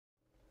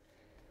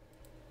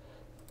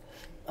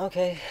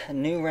Okay, a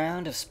new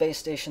round of Space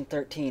Station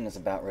 13 is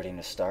about ready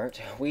to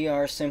start. We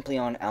are simply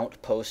on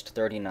Outpost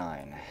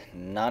 39.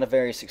 Not a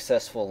very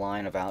successful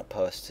line of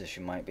outposts, as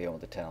you might be able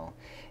to tell.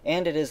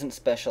 And it isn't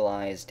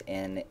specialized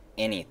in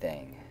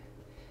anything.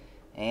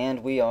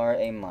 And we are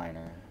a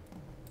miner.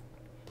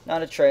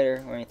 Not a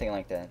trader or anything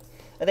like that.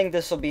 I think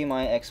this will be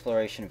my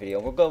exploration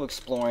video. We'll go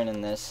exploring in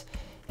this,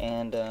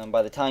 and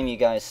by the time you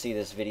guys see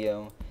this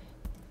video,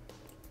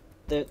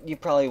 you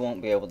probably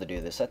won't be able to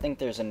do this. I think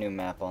there's a new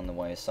map on the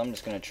way, so I'm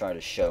just going to try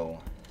to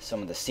show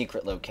some of the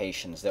secret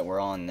locations that were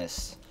on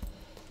this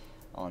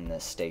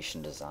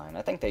station design.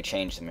 I think they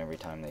change them every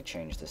time they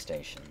change the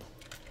station.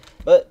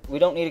 But we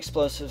don't need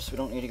explosives, we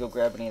don't need to go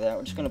grab any of that.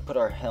 We're just going to put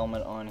our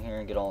helmet on here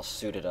and get all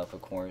suited up,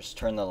 of course.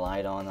 Turn the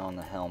light on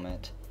the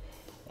helmet.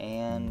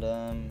 And,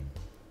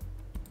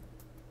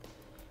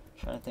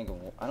 trying to think of,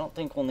 I don't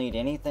think we'll need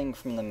anything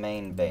from the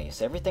main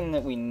base. Everything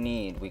that we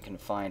need we can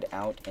find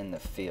out in the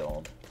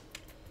field.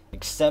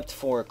 Except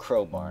for a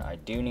crowbar. I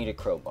do need a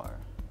crowbar.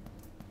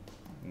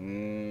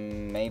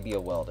 Maybe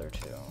a welder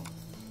too.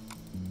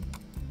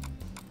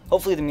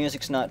 Hopefully the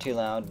music's not too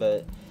loud,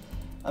 but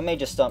I may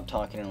just stop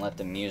talking and let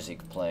the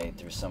music play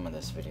through some of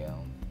this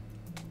video.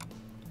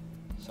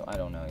 So I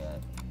don't know yet.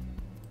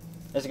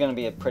 This is going to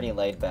be a pretty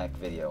laid-back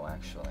video,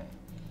 actually.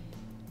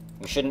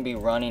 We shouldn't be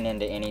running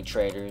into any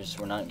traders.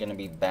 We're not going to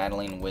be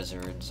battling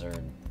wizards or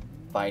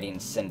fighting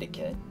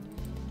Syndicate.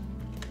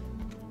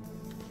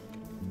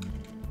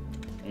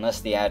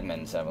 Unless the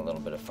admins have a little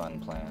bit of fun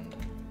planned.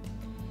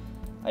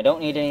 I don't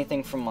need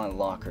anything from my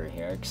locker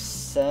here,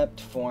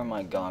 except for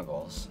my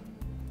goggles.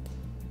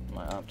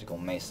 My optical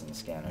mason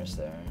scanners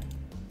there.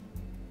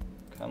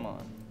 Come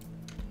on.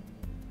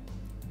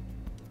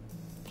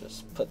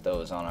 Just put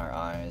those on our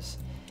eyes.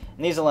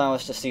 And these allow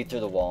us to see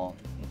through the wall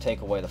and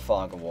take away the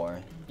fog of war.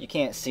 You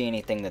can't see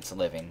anything that's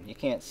living. You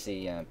can't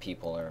see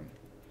people or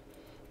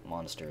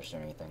monsters or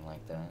anything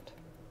like that.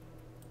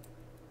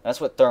 That's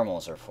what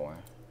thermals are for.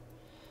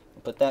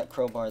 Put that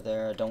crowbar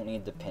there. I don't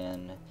need the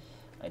pin.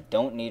 I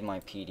don't need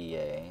my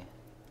PDA.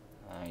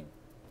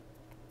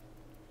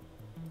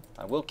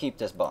 I will keep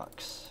this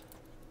box.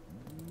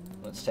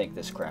 Let's take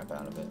this crap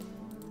out of it.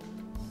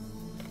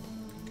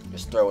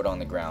 Just throw it on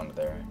the ground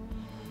there.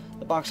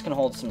 The box can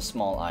hold some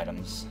small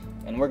items,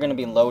 and we're going to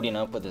be loading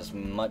up with as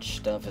much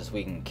stuff as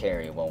we can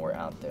carry while we're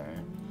out there.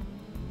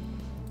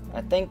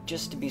 I think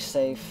just to be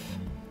safe,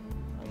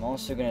 I'm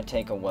also going to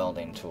take a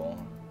welding tool.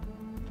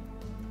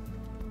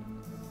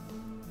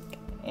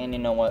 And you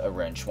know what? A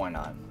wrench, why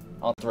not?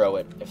 I'll throw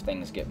it if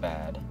things get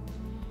bad.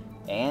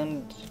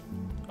 And,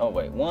 oh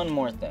wait, one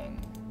more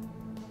thing.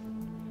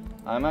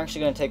 I'm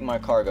actually going to take my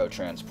cargo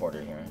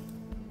transporter here.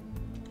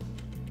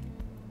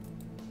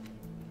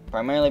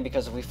 Primarily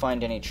because if we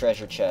find any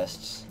treasure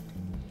chests,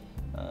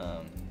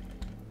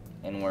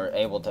 and we're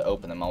able to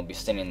open them, I'll be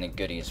sending the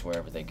goodies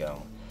wherever they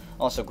go.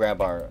 Also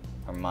grab our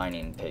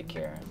mining pick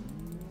here.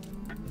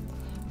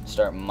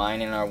 Start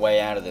mining our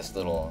way out of this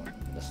little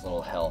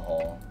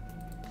hellhole.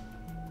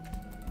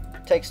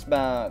 Takes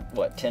about,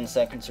 what, 10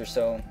 seconds or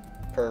so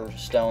per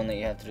stone that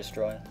you have to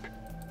destroy.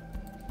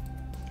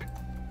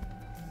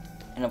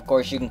 And of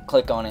course you can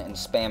click on it and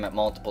spam it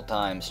multiple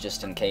times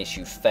just in case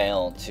you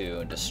fail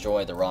to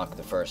destroy the rock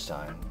the first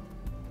time.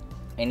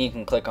 And you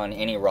can click on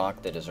any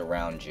rock that is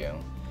around you.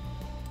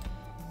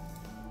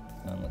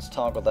 And let's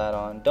toggle that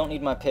on. Don't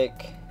need my pick.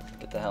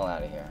 Get the hell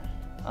out of here.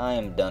 I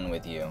am done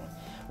with you.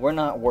 We're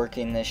not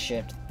working this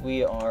shift.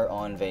 We are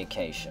on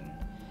vacation.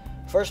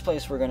 First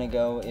place we're going to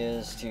go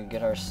is to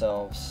get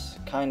ourselves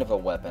kind of a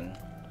weapon,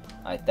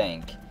 I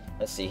think.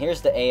 Let's see,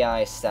 here's the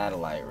AI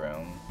satellite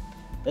room.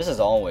 This has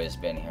always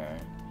been here.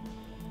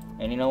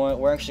 And you know what,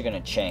 we're actually going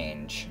to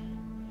change.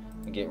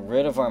 Get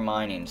rid of our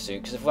mining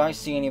suit, because if I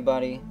see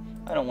anybody,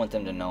 I don't want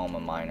them to know I'm a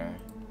miner.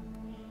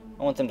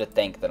 I want them to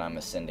think that I'm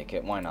a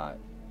syndicate, why not?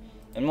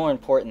 And more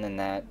important than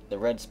that, the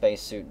red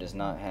spacesuit does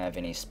not have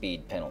any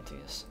speed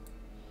penalties.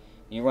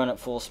 You run at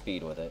full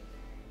speed with it.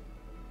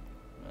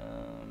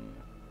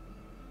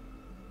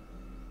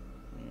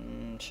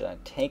 Should I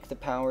take the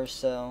power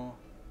cell?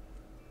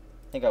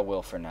 I think I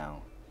will for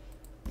now.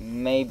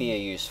 Maybe a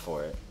use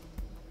for it.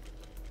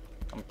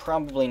 I'm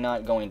probably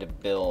not going to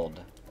build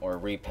or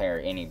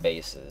repair any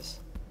bases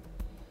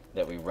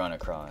that we run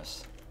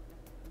across.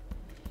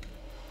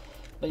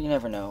 But you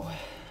never know.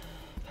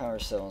 Power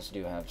cells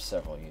do have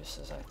several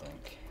uses, I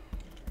think.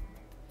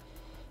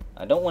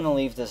 I don't want to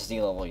leave this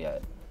Z level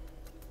yet.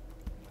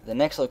 The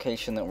next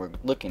location that we're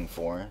looking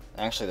for,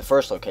 actually the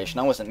first location,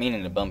 I wasn't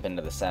meaning to bump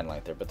into the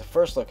satellite there, but the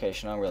first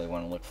location I really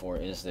want to look for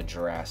is the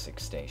Jurassic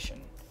Station.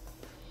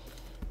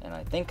 And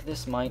I think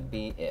this might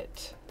be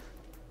it.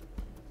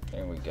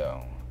 There we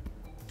go.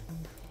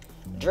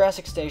 The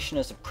Jurassic Station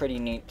is a pretty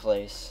neat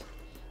place.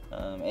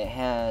 It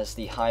has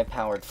the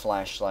high-powered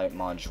flashlight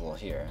module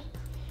here,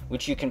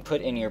 which you can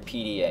put in your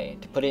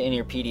PDA. To put it in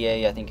your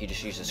PDA, I think you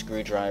just use a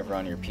screwdriver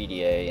on your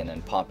PDA and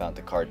then pop out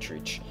the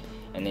cartridge.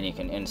 And then you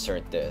can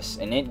insert this,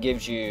 and it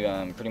gives you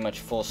pretty much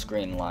full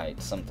screen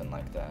light, something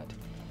like that.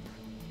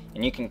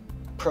 And you can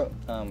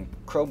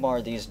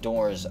crowbar these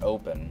doors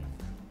open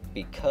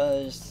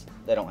because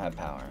they don't have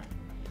power.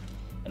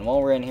 And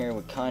while we're in here,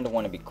 we kind of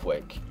want to be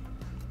quick.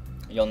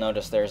 You'll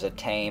notice there's a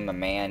tame, a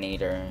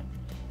man-eater,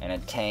 and a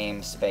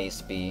tame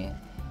space bee.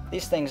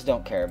 These things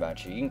don't care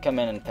about you. You can come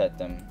in and pet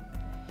them.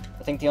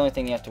 I think the only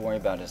thing you have to worry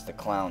about is the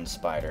clown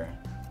spider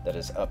that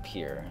is up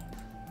here.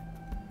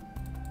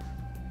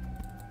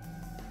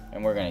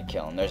 And we're gonna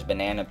kill him. There's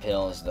banana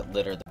pills that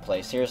litter the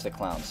place. Here's the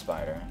clown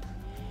spider.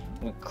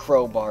 We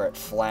crowbar it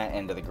flat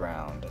into the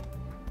ground.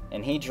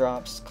 And he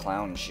drops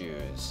clown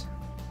shoes.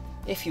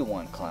 If you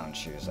want clown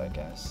shoes, I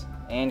guess.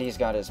 And he's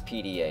got his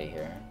PDA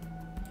here.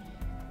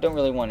 Don't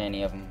really want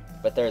any of them,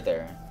 but they're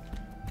there.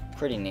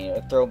 Pretty neat.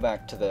 A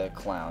throwback to the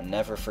clown.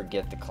 Never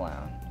forget the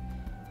clown.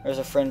 There's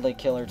a friendly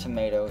killer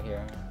tomato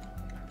here.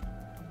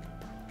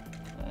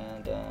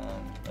 And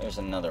there's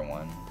another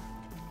one.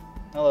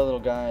 Hello, little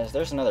guys.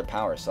 There's another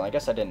power cell. I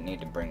guess I didn't need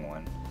to bring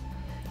one.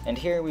 And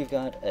here we've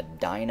got a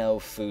dino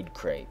food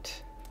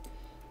crate.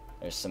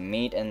 There's some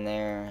meat in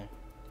there.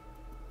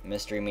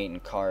 Mystery meat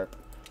and carp.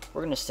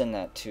 We're going to send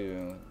that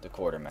to the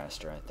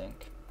quartermaster, I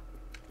think.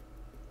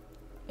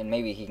 And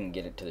maybe he can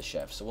get it to the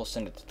chef. So we'll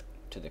send it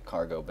to the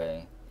cargo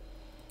bay.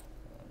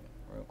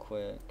 Real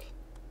quick.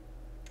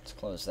 Let's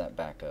close that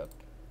back up.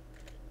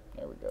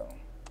 There we go.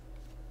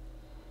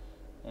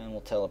 And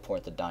we'll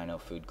teleport the dino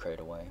food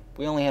crate away.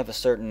 We only have a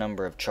certain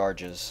number of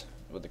charges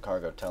with the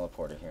cargo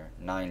teleporter here.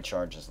 9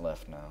 charges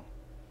left now.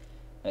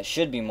 That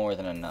should be more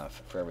than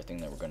enough for everything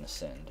that we're going to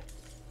send.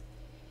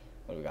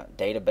 What do we got?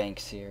 Data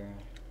banks here.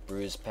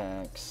 Bruise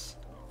packs.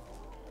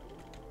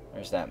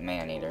 There's that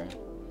man-eater.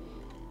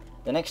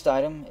 The next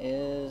item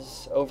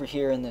is over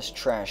here in this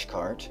trash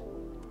cart.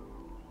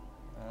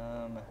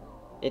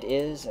 It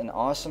is an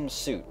awesome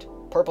suit.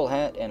 Purple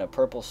hat and a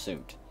purple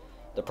suit.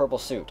 The purple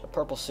suit. A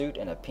purple suit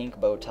and a pink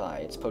bow tie.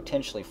 It's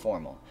potentially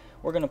formal.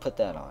 We're going to put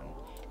that on.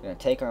 We're going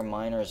to take our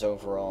minor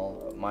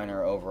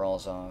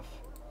overalls off.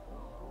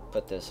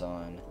 Put this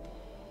on.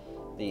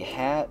 The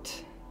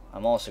hat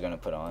I'm also going to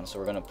put on. So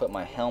we're going to put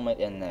my helmet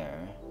in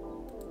there.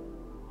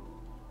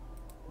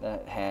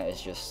 That hat is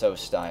just so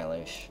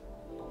stylish.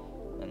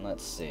 And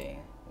let's see.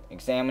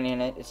 Examining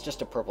it, it's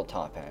just a purple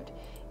top hat.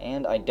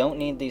 And I don't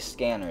need these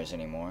scanners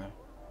anymore.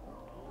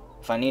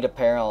 If I need a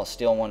pair, I'll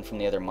steal one from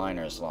the other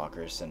miners'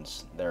 lockers,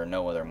 since there are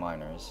no other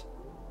miners.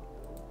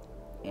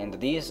 And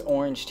these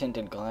orange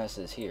tinted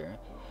glasses here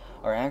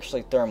are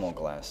actually thermal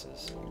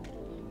glasses.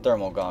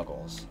 Thermal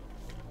goggles.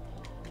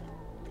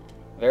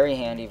 Very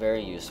handy,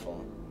 very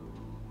useful.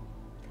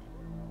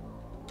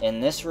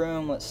 In this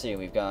room, let's see,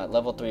 we've got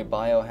level 3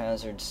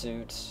 biohazard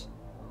suits,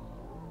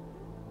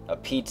 a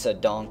pizza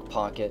donk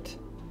pocket,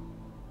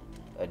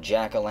 a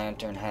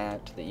jack-o'-lantern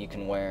hat that you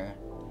can wear,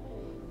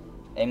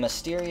 a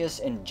mysterious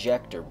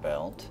injector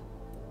belt.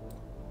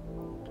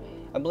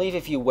 I believe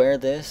if you wear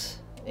this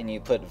and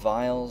you put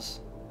vials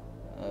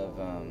of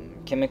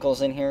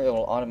chemicals in here, it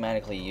will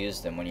automatically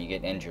use them when you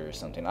get injured or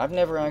something. I've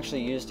never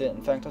actually used it.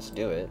 In fact, let's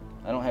do it.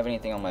 I don't have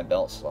anything on my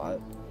belt slot.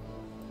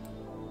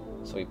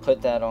 So we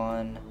put that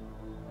on.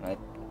 And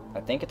I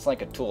think it's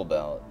like a tool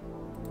belt.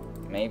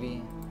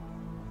 Maybe.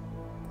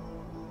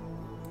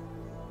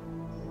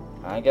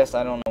 I guess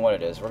I don't know what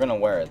it is. We're gonna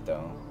wear it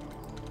though.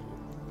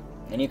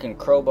 And you can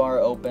crowbar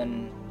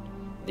open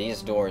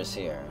these doors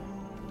here.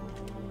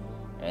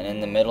 And in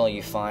the middle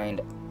you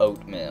find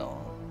oatmeal.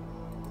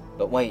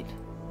 But wait,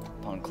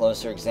 upon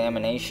closer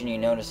examination you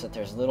notice that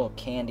there's little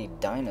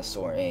candied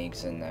dinosaur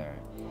eggs in there.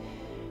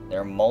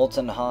 They're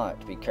molten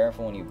hot. Be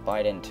careful when you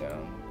bite into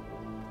them.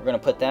 We're gonna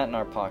put that in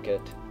our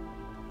pocket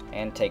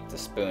and take the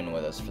spoon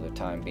with us for the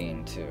time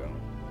being too.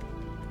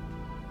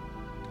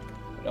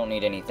 We don't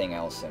need anything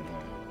else in here.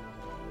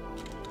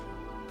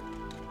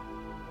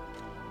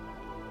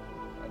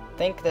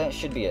 I think that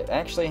should be it.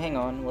 Actually, hang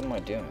on. What am I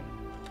doing?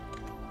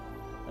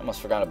 I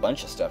almost forgot a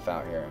bunch of stuff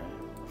out here.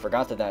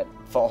 Forgot that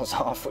falls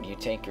off when you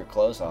take your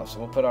clothes off. So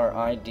we'll put our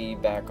ID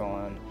back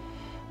on.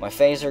 My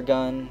phaser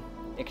gun,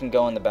 it can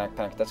go in the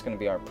backpack. That's going to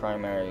be our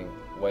primary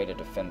way to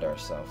defend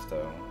ourselves,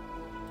 though.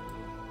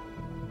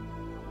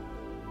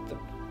 The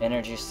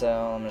energy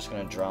cell, I'm just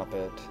going to drop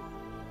it.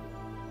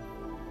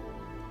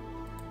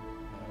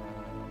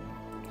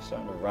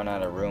 Starting to run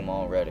out of room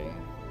already.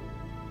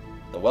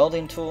 The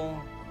welding tool,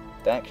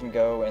 that can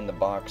go in the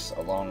box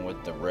along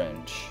with the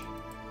wrench.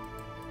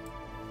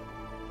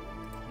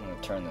 I'm going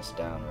to turn this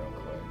down real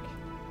quick.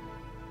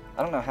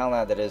 I don't know how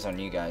loud that is on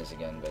you guys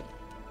again, but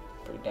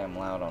pretty damn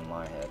loud on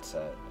my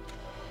headset.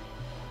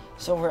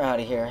 So we're out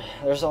of here.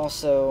 There's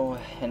also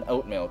an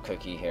oatmeal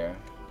cookie here.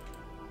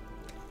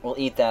 We'll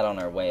eat that on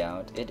our way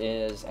out. It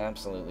is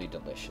absolutely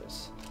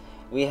delicious.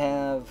 We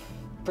have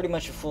pretty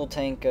much a full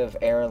tank of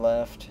air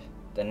left.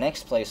 The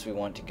next place we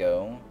want to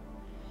go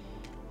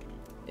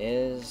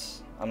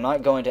is... I'm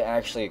not going to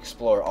actually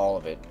explore all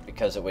of it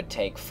because it would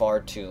take far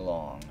too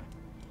long.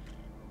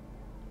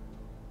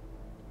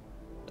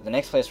 But the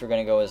next place we're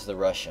going to go is the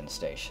Russian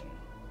station.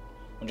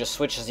 We'll just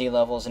switch Z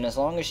levels, and as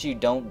long as you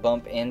don't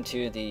bump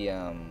into the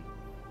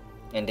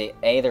into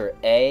either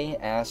A,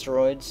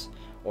 asteroids,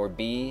 or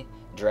B,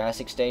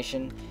 Jurassic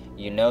Station,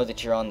 you know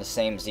that you're on the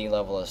same Z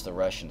level as the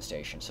Russian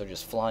station, so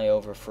just fly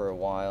over for a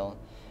while,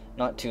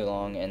 not too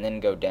long, and then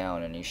go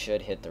down, and you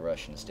should hit the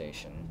Russian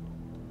station.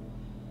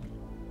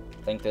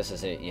 I think this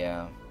is it,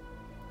 yeah.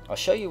 I'll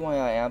show you why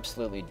I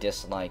absolutely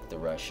dislike the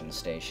Russian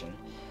station.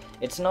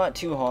 It's not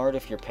too hard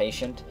if you're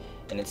patient,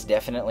 and it's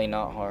definitely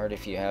not hard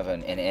if you have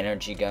an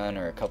energy gun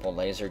or a couple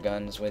laser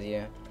guns with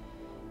you.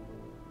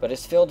 But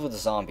it's filled with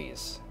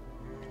zombies,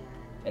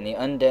 and the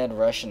undead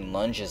Russian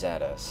lunges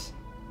at us.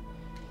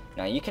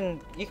 Now you can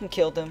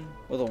kill them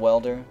with a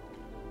welder,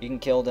 you can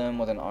kill them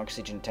with an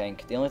oxygen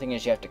tank. The only thing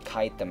is you have to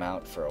kite them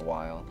out for a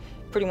while.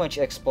 Pretty much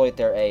exploit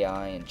their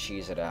AI and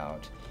cheese it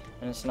out.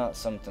 And it's not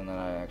something that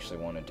I actually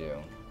want to do.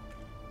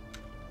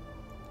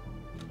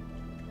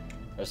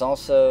 There's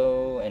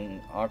also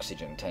an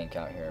oxygen tank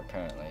out here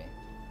apparently.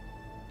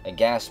 A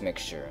gas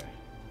mixture.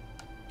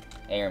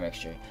 Air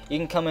mixture. You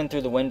can come in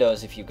through the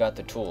windows if you've got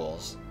the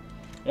tools.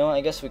 You know,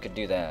 I guess we could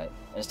do that.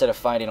 Instead of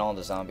fighting all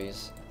the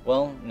zombies.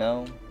 Well,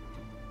 no.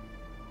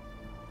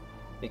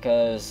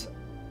 Because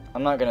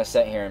I'm not going to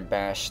sit here and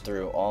bash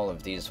through all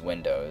of these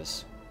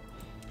windows.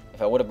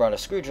 If I would have brought a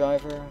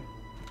screwdriver,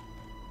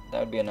 that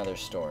would be another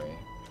story.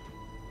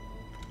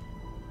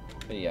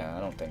 But yeah, I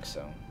don't think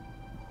so.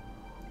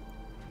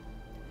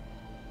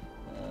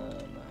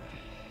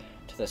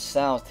 To the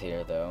south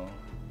here, though,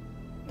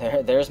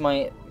 there's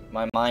my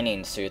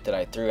mining suit that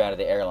I threw out of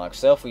the airlock.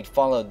 So if we'd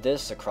followed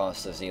this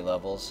across the Z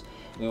levels,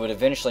 we would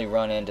eventually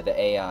run into the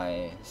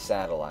AI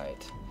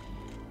satellite,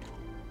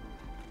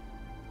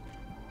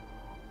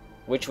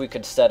 which we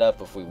could set up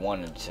if we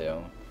wanted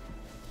to,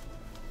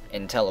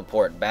 and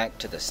teleport back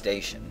to the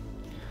station.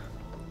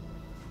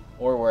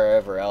 Or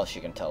wherever else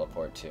you can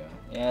teleport to.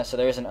 Yeah, so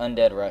there's an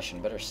undead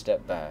Russian. Better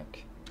step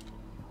back.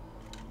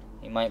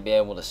 He might be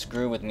able to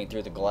screw with me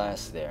through the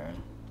glass there.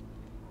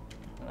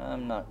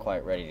 I'm not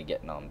quite ready to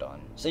get nommed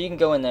on. So you can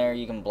go in there,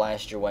 you can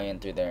blast your way in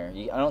through there.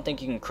 I don't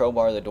think you can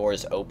crowbar the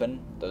doors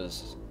open,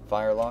 those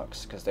fire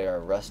locks, because they are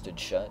rusted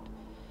shut.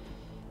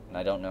 And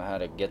I don't know how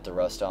to get the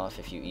rust off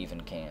if you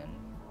even can.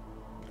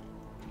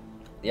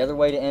 The other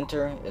way to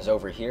enter is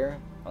over here,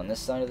 on this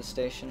side of the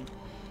station.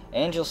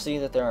 And you'll see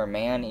that there are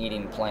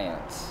man-eating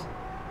plants.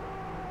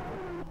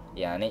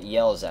 Yeah, and it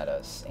yells at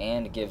us,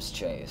 and gives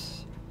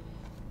chase.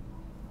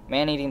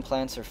 Man-eating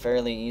plants are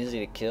fairly easy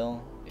to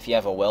kill if you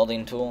have a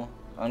welding tool.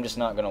 I'm just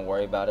not going to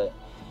worry about it.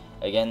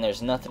 Again,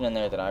 there's nothing in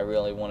there that I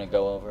really want to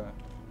go over.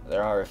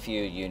 There are a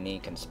few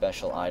unique and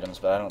special items,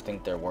 but I don't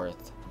think they're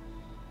worth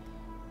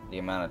the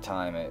amount of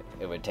time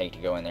it would take to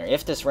go in there.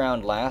 If this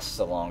round lasts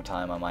a long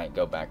time, I might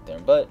go back there,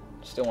 but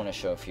still want to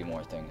show a few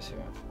more things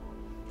here.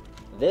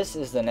 This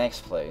is the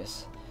next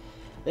place.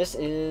 This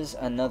is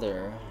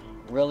another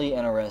really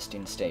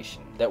interesting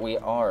station that we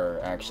are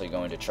actually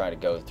going to try to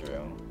go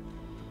through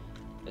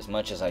as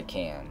much as I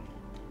can.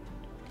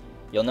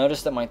 You'll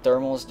notice that my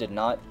thermals did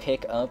not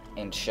pick up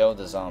and show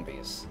the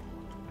zombies,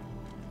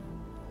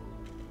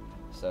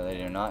 so they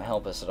do not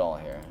help us at all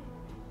here.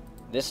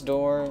 This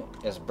door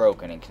is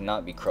broken and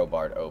cannot be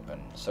crowbarred open,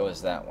 so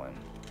is that one.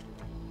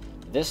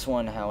 This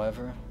one,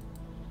 however,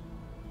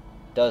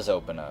 does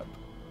open up.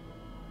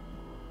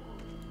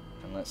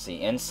 And let's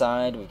see,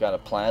 inside we've got a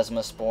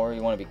plasma spore.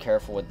 You want to be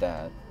careful with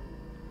that.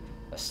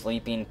 A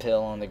sleeping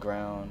pill on the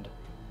ground.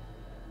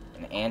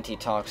 An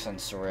antitoxin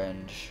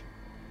syringe.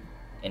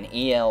 An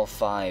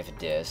EL5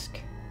 disc.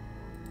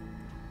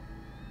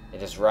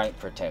 It is write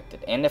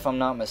protected. And if I'm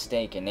not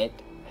mistaken, it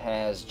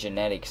has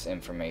genetics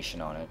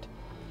information on it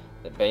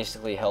that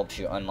basically helps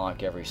you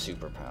unlock every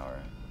superpower.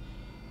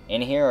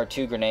 In here are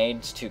 2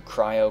 grenades, 2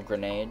 cryo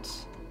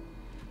grenades.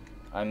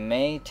 I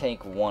may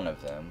take one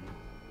of them.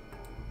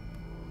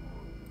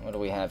 What do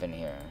we have in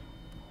here?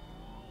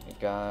 We've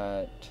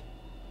got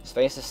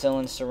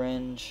spacicillin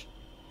syringe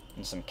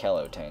and some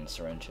kelotane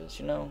syringes.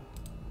 You know,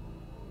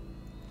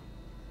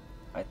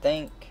 I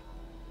think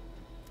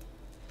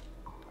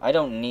I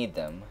don't need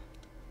them,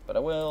 but I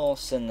will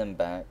send them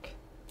back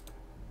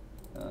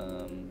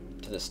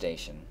to the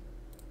station.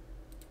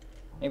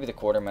 Maybe the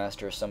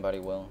quartermaster or somebody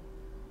will.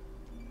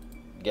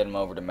 Get them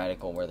over to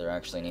medical where they're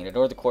actually needed,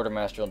 or the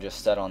quartermaster will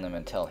just set on them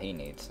until he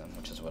needs them,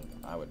 which is what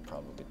I would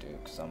probably do,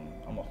 because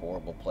I'm a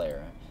horrible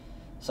player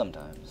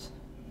sometimes.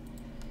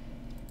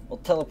 We'll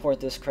teleport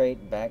this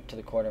crate back to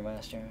the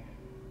quartermaster.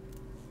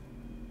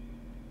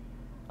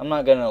 I'm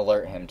not going to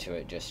alert him to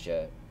it just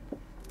yet,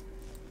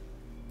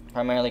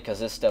 primarily because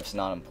this stuff's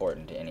not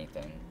important to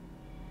anything.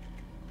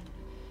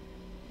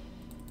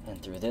 And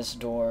through this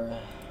door,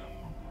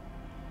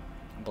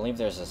 I believe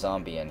there's a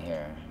zombie in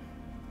here.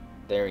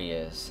 There he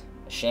is.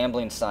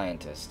 Shambling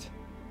scientist.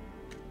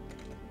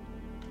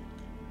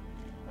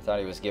 I thought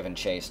he was giving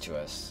chase to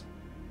us.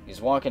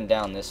 He's walking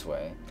down this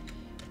way.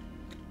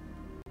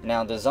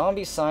 Now, the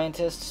zombie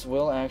scientists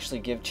will actually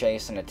give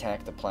chase and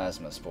attack the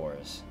plasma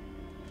spores,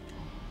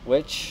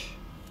 which,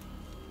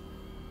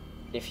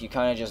 if you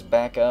kind of just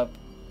back up,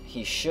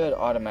 he should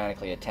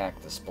automatically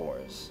attack the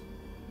spores,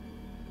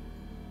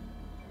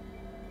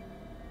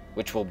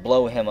 which will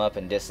blow him up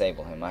and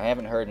disable him. I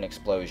haven't heard an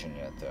explosion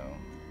yet, though.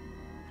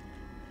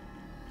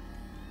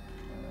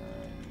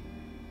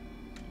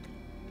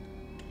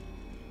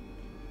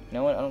 You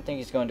know what? I don't think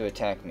he's going to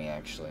attack me,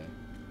 actually.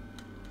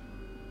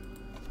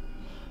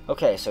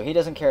 Okay, so he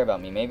doesn't care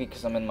about me. Maybe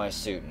because I'm in my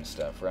suit and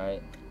stuff,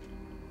 right?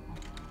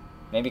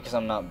 Maybe because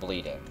I'm not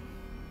bleeding.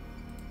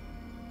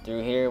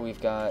 Through here, we've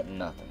got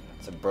nothing.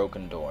 It's a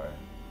broken door.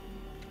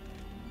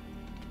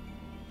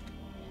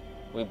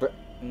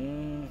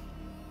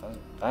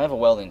 I have a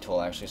welding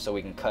tool, actually, so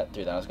we can cut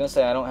through that. I was going to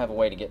say I don't have a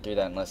way to get through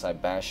that unless I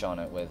bash on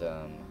it with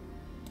a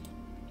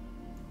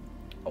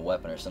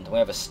weapon or something. We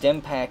have a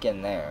stim pack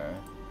in there.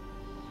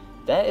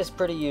 That is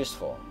pretty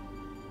useful.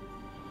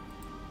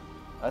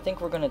 I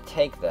think we're going to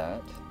take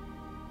that.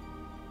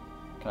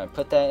 Can I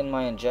put that in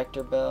my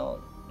injector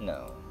belt?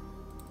 No.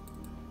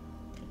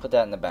 Put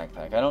that in the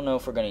backpack. I don't know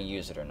if we're going to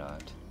use it or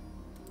not.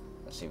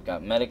 Let's see, we've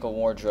got medical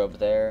wardrobe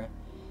there.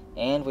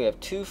 And we have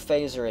 2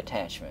 phaser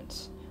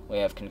attachments. We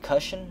have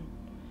concussion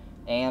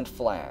and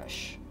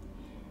flash.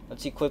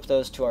 Let's equip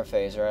those to our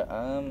phaser.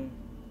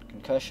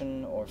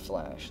 Concussion or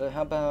flash. So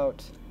how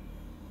about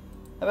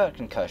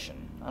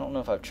concussion? I don't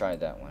know if I've tried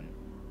that one.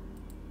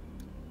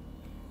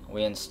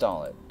 We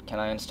install it. Can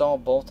I install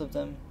both of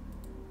them?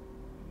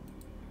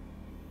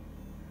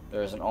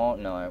 There's an alt.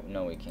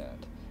 No, we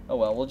can't. Oh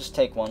well, we'll just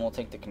take one. We'll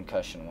take the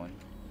concussion one.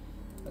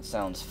 That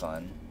sounds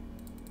fun.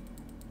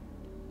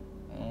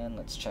 And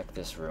let's check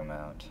this room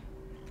out.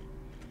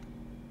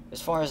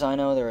 As far as I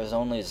know, there is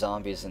only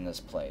zombies in this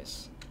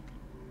place.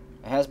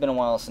 It has been a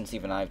while since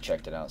even I've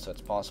checked it out, so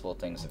it's possible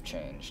things have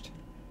changed.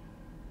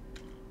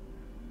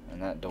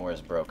 And that door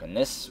is broken.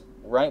 This,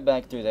 right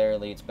back through there,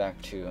 leads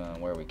back to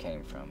where we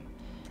came from.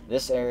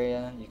 This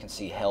area, you can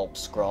see help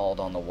scrawled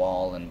on the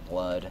wall in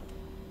blood.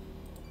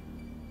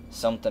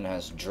 Something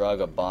has drug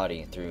a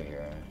body through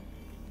here.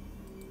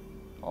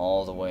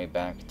 All the way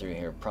back through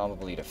here,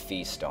 probably to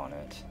feast on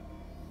it.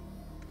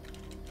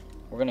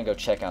 We're going to go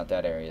check out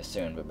that area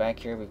soon, but back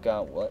here we've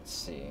got, let's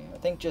see, I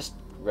think just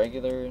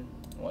regular,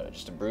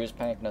 just a bruise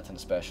pack, nothing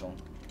special.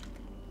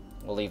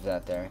 We'll leave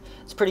that there.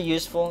 It's pretty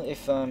useful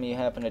if you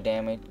happen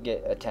to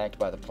get attacked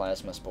by the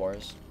plasma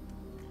spores,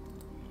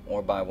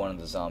 or by one of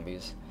the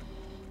zombies.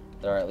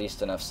 There are at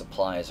least enough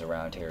supplies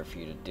around here for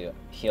you to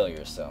heal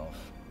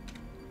yourself.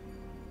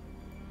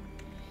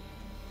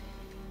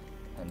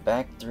 And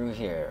back through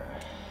here,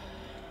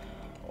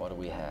 what do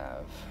we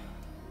have?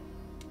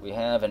 We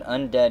have an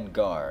undead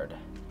guard.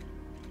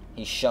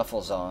 He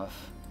shuffles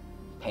off,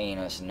 paying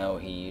us no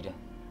heed.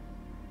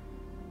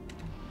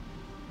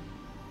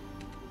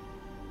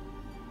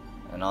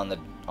 And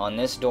on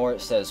this door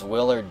it says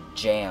Willard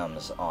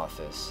Jam's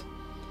office.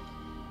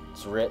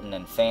 It's written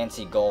in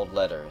fancy gold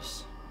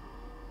letters.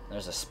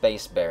 There's a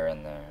space bear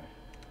in there.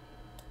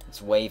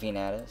 It's waving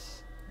at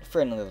us. A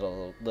friendly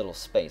little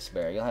space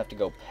bear. You'll have to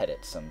go pet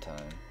it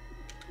sometime.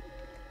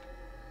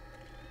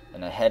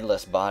 And a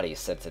headless body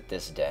sits at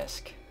this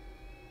desk.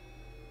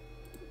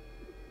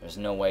 There's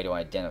no way to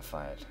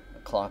identify it. A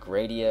clock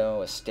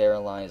radio, a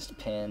sterilized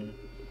pen,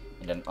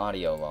 and an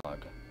audio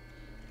log.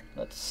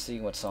 Let's see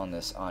what's on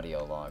this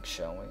audio log,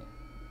 shall we?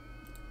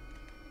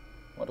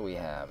 What do we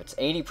have? It's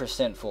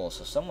 80% full,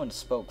 so someone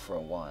spoke for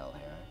a while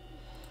here.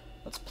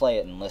 Let's play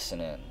it and listen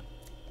in.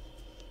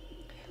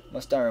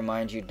 Must I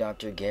remind you,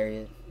 Dr.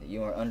 Garriott, that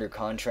you are under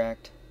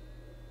contract?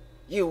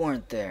 You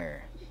weren't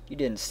there. You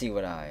didn't see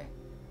what I...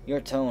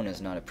 Your tone is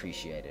not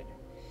appreciated.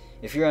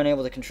 If you're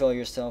unable to control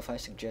yourself, I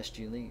suggest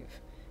you leave.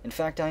 In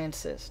fact, I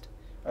insist.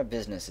 Our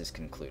business is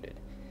concluded.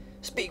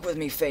 Speak with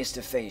me face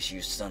to face,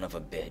 you son of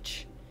a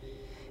bitch.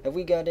 Have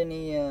we got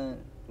any,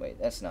 Wait,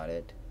 that's not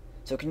it.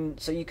 So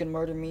you can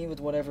murder me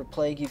with whatever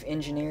plague you've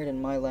engineered in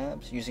my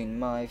labs, using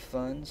my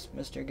funds,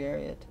 Mr.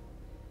 Garriott?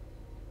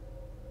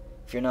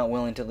 If you're not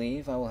willing to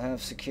leave, I will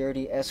have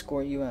security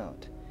escort you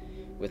out,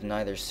 with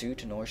neither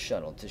suit nor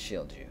shuttle to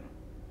shield you.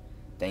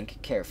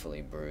 Think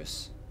carefully,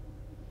 Bruce.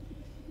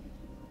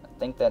 I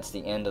think that's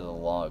the end of the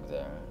log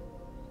there.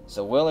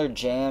 So Willard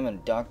Jam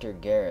and Dr.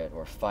 Garriott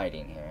were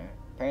fighting here.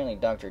 Apparently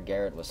Dr.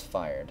 Garriott was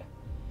fired.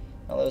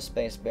 Hello,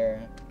 Space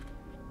Bear.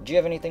 Do you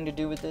have anything to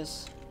do with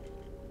this?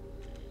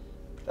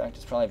 In fact,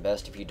 it's probably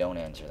best if you don't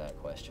answer that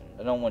question.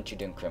 I don't want you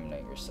to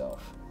incriminate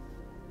yourself.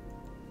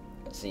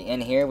 Let's see, in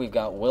here we've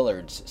got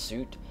Willard's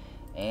suit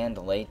and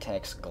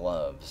latex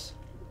gloves.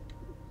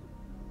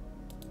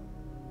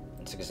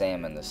 Let's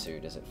examine the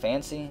suit. Is it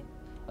fancy?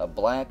 A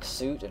black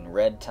suit and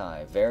red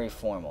tie, very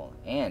formal,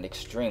 and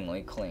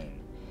extremely clean.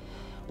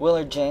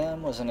 Willard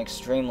Jam was an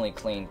extremely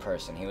clean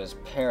person. He was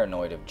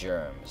paranoid of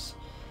germs.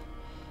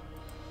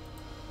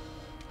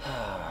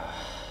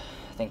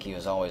 I think he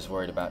was always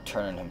worried about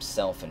turning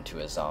himself into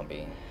a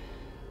zombie.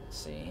 Let's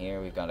see,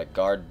 here we've got a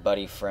guard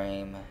buddy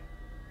frame,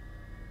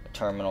 a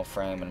terminal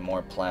frame, and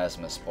more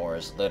plasma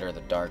spores litter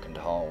the darkened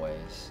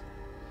hallways.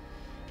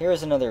 Here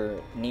is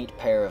another neat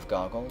pair of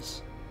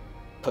goggles.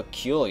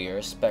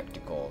 Peculiar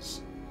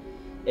spectacles.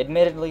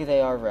 Admittedly,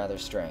 they are rather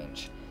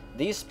strange.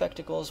 These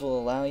spectacles will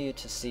allow you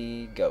to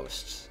see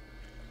ghosts.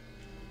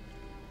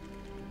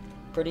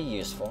 Pretty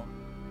useful.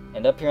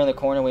 And up here in the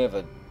corner we have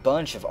a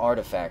bunch of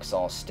artifacts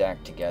all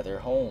stacked together.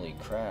 Holy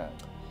crap.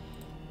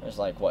 There's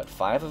like, what,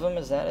 5 of them?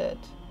 Is that it?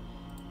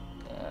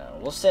 Yeah,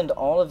 we'll send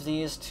all of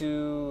these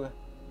to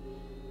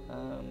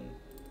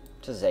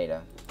To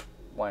Zeta.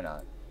 Why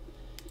not?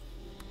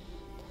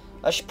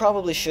 I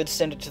probably should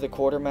send it to the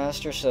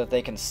quartermaster so that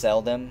they can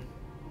sell them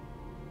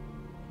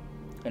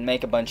and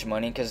make a bunch of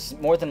money, because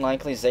more than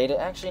likely Zeta...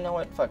 Actually, you know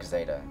what? Fuck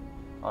Zeta.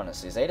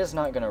 Honestly, Zeta's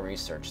not going to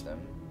research them.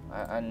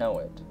 I know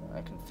it.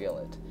 I can feel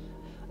it.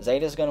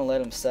 Zeta's going to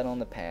let them set on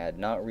the pad,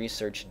 not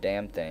research a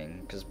damn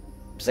thing, because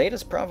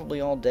Zeta's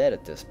probably all dead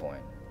at this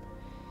point.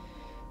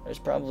 There's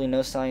probably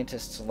no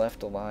scientists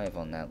left alive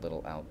on that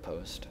little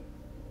outpost.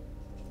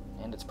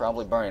 And it's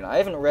probably burning. I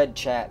haven't read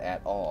chat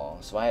at all,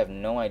 so I have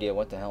no idea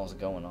what the hell is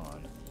going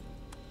on.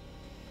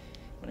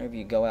 Whenever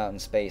you go out in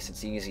space,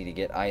 it's easy to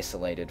get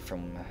isolated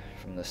from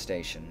the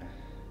station.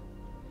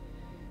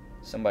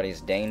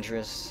 Somebody's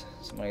dangerous.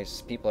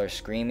 People are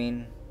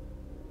screaming.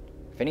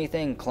 If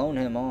anything, clone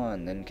him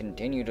on, then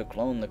continue to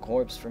clone the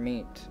corpse for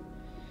meat.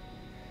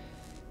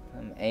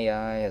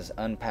 AI has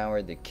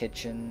unpowered the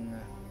kitchen.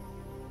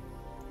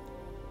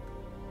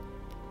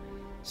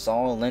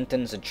 Saul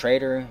Linton's a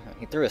traitor.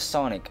 He threw a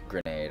sonic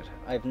grenade.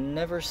 I've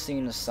never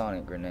seen a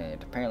sonic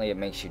grenade. Apparently it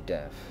makes you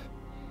deaf.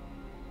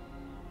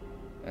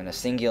 And a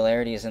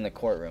singularity is in the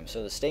courtroom.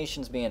 So the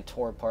station's being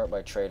torn apart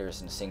by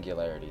traitors and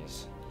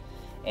singularities.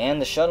 And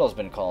the shuttle's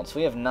been called. So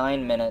we have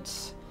 9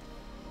 minutes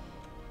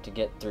to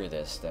get through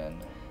this then.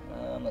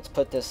 Let's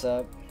put this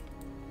up.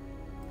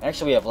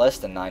 Actually, we have less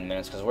than 9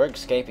 minutes because we're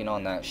escaping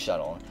on that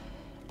shuttle.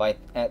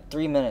 At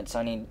 3 minutes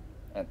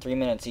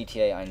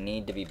ETA, I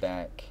need to be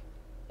back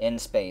in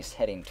space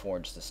heading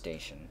towards the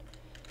station.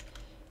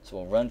 So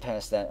we'll run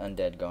past that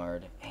undead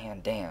guard.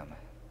 And damn,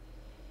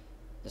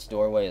 this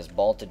doorway is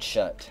bolted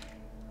shut.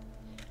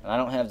 And I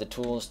don't have the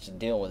tools to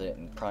deal with it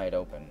and pry it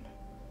open.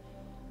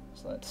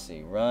 So let's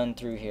see, run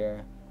through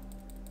here.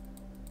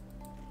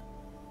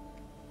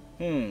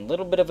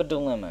 Little bit of a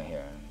dilemma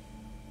here.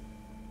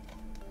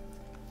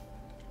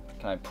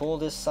 Can I pull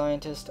this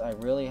scientist? I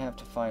really have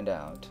to find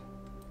out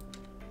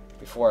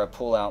before I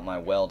pull out my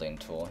welding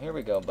tool. Here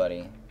we go,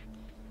 buddy.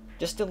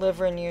 Just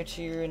delivering you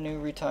to your new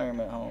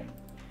retirement home.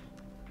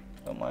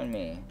 Don't mind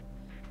me.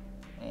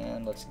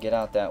 And let's get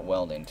out that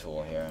welding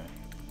tool here.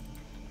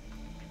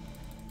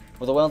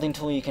 With a welding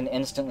tool, you can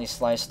instantly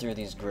slice through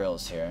these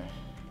grills here.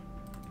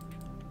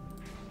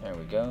 There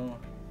we go.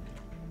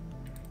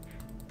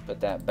 Put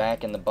that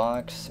back in the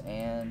box,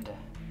 and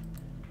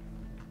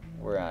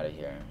we're out of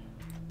here.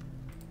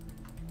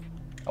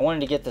 I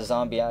wanted to get the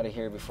zombie out of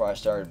here before I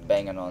started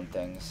banging on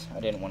things. I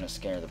didn't want to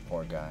scare the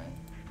poor guy.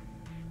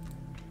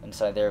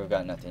 Inside there, we've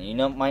got nothing. You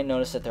might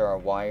notice that there are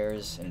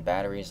wires and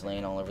batteries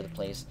laying all over the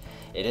place.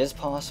 It is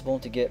possible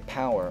to get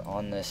power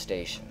on this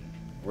station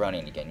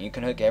running again. You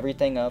can hook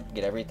everything up,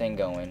 get everything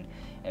going,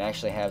 and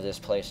actually have this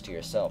place to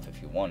yourself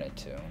if you wanted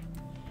to.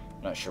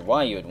 I'm not sure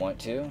why you would want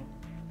to.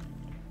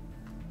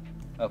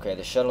 Okay,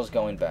 the shuttle's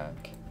going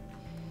back.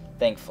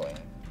 Thankfully.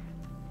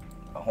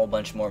 A whole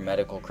bunch more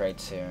medical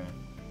crates here.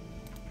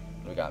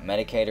 We got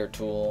medicator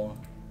tool.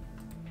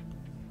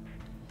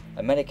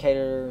 A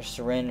medicator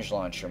syringe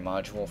launcher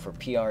module for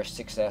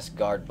PR6S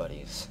guard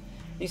buddies.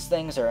 These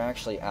things are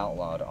actually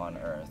outlawed on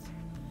Earth.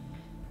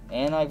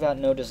 And I've got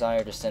no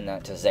desire to send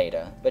that to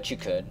Zeta, but you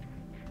could.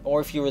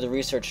 Or if you were the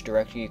research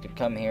director, you could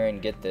come here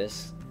and get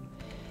this.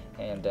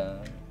 And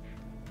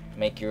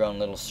make your own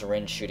little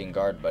syringe shooting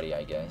guard buddy,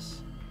 I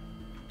guess.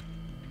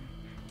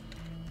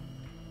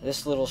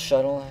 This little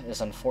shuttle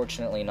is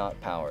unfortunately not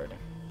powered.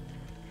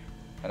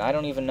 And I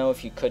don't even know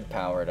if you could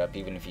power it up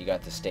even if you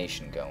got the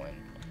station going.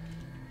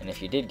 And if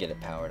you did get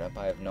it powered up,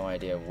 I have no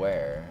idea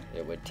where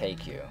it would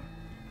take you.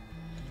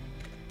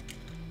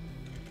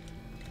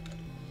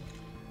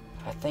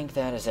 I think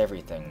that is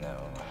everything,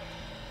 though.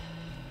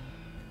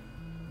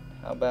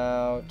 How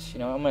about,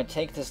 I'm going to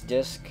take this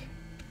disc.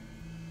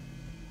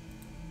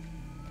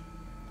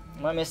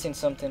 Am I missing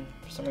something?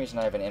 For some reason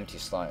I have an empty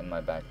slot in my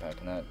backpack,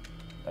 and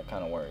that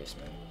kind of worries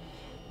me.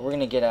 But we're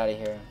going to get out of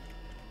here.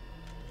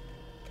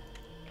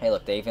 Hey,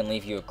 look, they even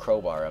leave you a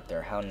crowbar up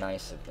there. How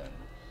nice of them.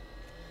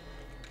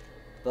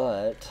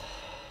 But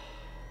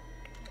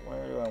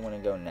where do I want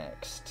to go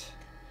next?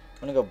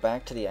 I'm going to go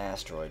back to the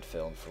asteroid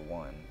field for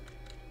one.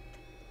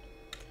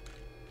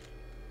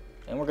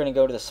 And we're going to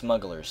go to the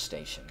smuggler's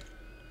station,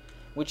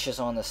 which is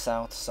on the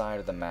south side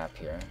of the map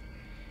here.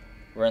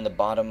 We're in the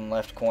bottom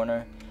left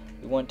corner.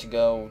 We want to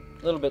go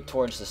a little bit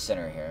towards the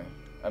center here.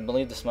 I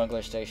believe the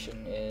smuggler's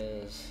station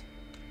is...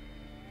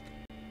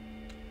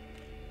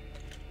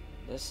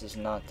 This is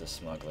not the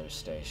smuggler's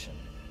station.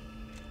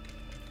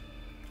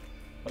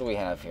 What do we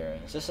have here?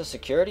 Is this a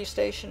security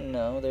station?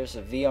 No, there's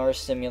a VR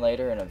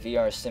simulator and a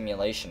VR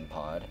simulation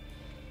pod.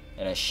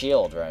 And a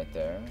shield right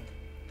there.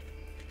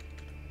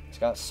 It's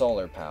got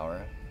solar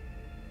power.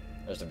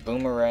 There's a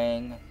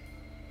boomerang.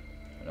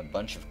 And a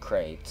bunch of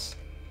crates.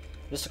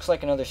 This looks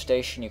like another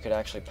station you could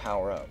actually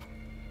power up.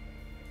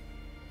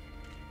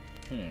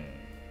 It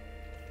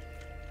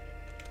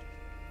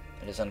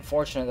is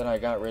unfortunate that I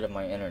got rid of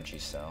my energy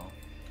cell.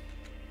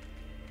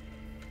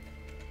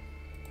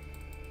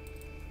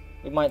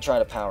 We might try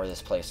to power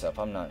this place up,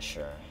 I'm not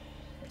sure.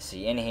 Let's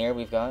see, in here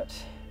we've got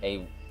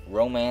a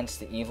Romance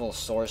the Evil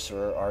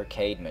Sorcerer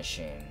arcade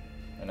machine.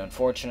 and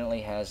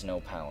unfortunately has no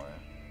power.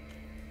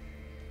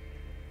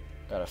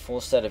 Got a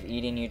full set of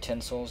eating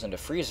utensils and a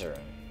freezer.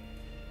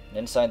 And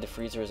inside the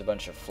freezer is a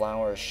bunch of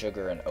flour,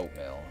 sugar, and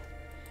oatmeal.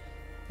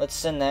 Let's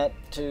send that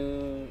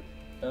to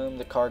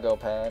the cargo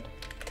pad.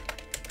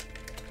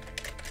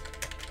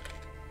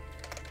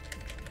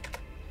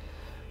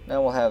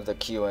 Now we'll have the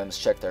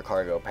QMs check their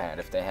cargo pad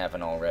if they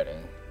haven't already.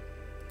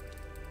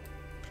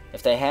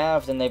 If they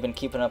have, then they've been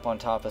keeping up on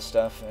top of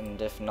stuff,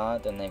 and if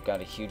not, then they've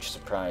got a huge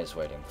surprise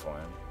waiting for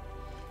them.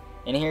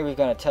 In here we've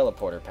got a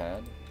teleporter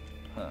pad.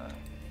 Huh.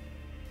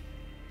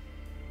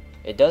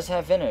 It does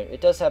have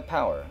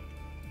power.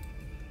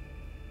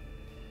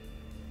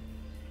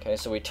 Okay,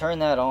 so we turn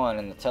that on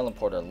and the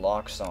teleporter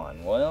locks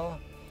on. Well,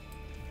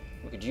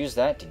 we could use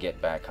that to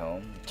get back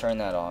home. Turn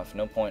that off,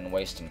 no point in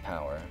wasting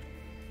power.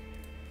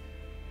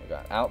 We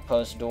got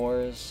outpost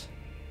doors.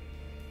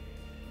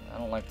 I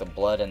don't like the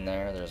blood in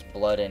there. There's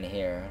blood in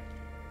here.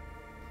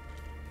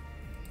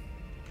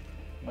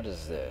 What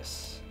is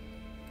this?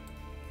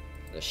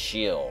 The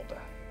shield.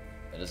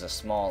 It is a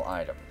small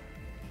item.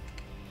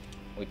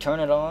 We turn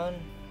it on.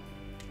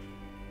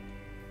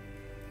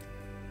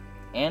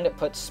 And it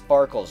puts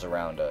sparkles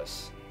around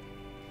us.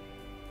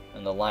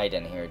 And the light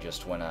in here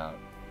just went out.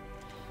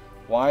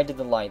 Why did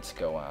the lights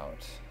go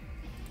out?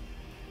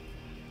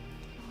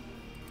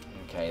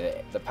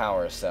 Okay, the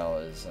power cell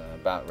is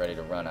about ready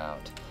to run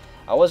out.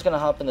 I was going to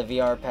hop in the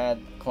VR pad,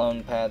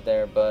 clone pad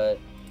there, but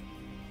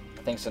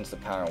I think since the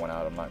power went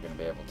out, I'm not going to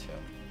be able to.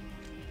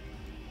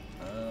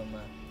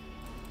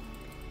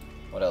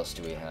 What else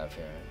do we have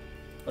here?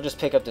 I'll just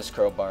pick up this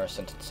crowbar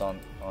since it's on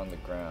the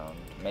ground.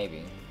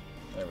 Maybe.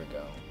 There we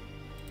go.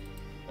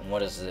 And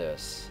what is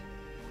this?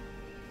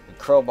 We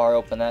crowbar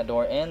open that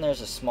door, and there's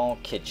a small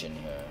kitchen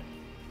here.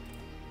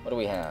 What do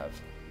we have?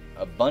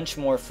 A bunch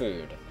more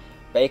food.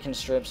 Bacon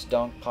strips,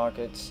 dunk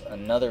pockets,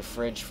 another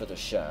fridge for the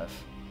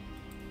chef.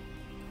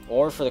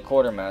 Or for the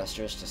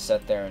quartermasters to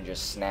sit there and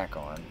just snack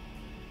on.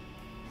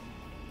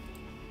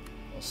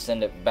 We'll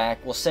send it back.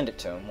 We'll send it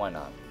to him. Why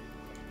not?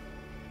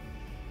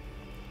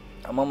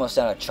 I'm almost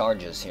out of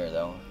charges here,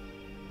 though.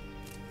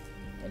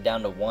 I'm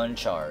down to 1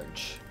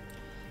 charge.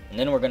 And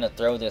then we're going to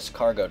throw this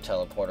cargo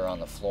teleporter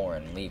on the floor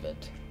and leave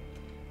it.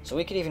 So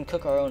we could even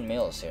cook our own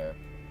meals here.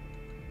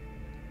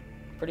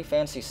 Pretty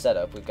fancy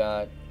setup. We've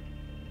got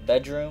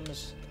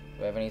bedrooms. Do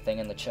we have anything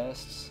in the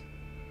chests?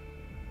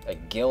 A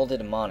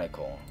gilded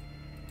monocle.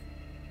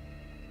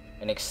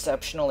 An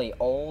exceptionally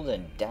old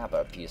and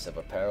dapper piece of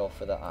apparel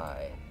for the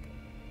eye.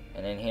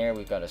 And in here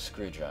we've got a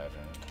screwdriver.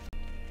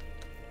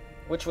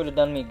 Which would have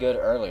done me good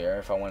earlier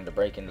if I wanted to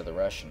break into the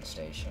Russian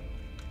station.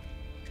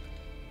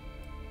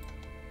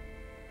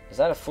 Is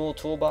that a full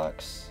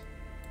toolbox?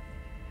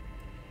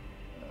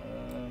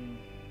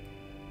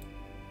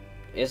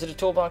 Is it a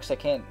toolbox? I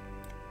can't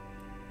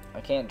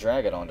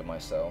drag it onto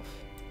myself.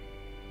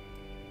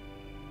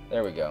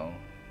 There we go.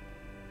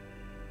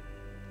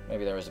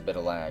 Maybe there was a bit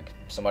of lag.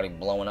 Somebody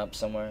blowing up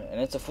somewhere. And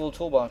it's a full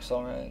toolbox,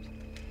 alright.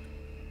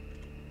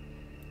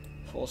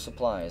 Full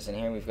supplies. And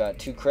here we've got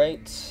 2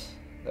 crates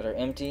that are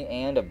empty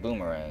and a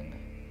boomerang.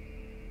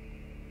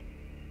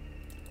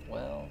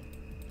 Well,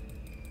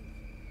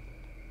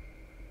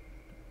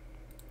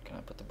 can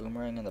I put the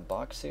boomerang in the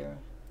box here?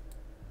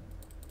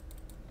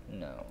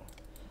 No.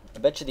 I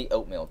bet you the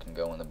oatmeal can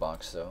go in the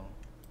box, though.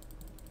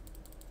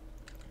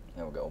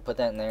 There we go. We'll put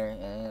that in there.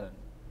 And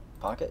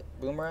pocket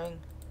boomerang?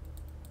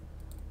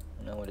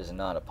 No, it is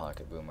not a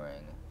pocket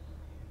boomerang.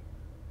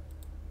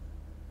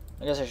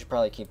 I guess I should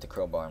probably keep the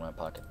crowbar in my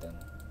pocket then.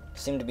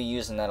 Seem to be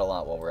using that a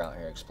lot while we're out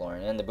here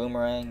exploring. And the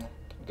boomerang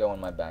can go in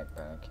my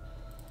backpack.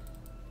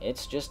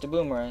 It's just a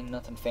boomerang,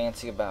 nothing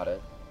fancy about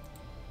it.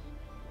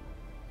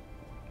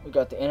 We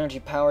got the energy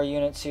power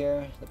units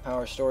here, the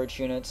power storage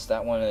units.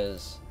 That one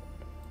is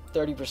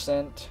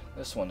 30%.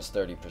 This one's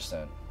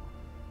 30%.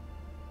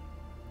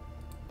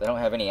 They don't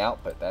have any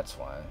output, that's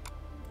why.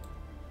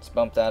 Let's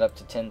bump that up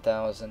to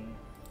 10,000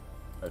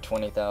 or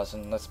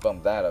 20,000. Let's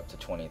bump that up to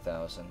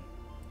 20,000.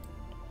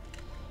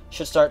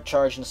 Should start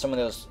charging some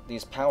of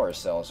these power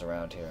cells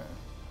around here.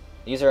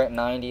 These are at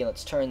 90.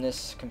 Let's turn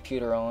this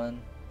computer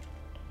on.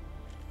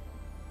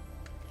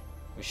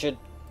 We should...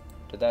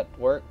 Did that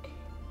work?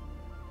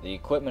 The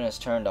equipment is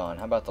turned on.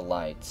 How about the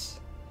lights?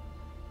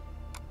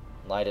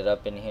 Light it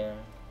up in here.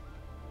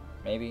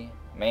 Maybe.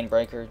 Main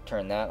breaker,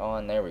 turn that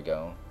on. There we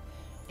go.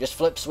 Just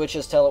flip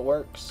switches till it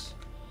works.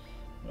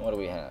 And what do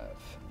we have?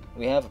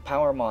 We have a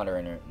power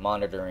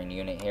monitoring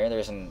unit here.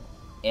 There's an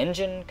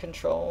engine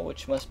control,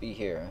 which must be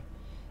here.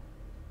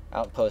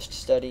 Outpost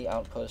steady,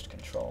 outpost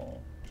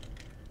control.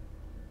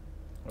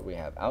 What do we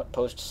have?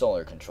 Outpost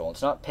solar control.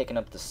 It's not picking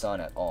up the sun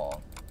at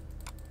all.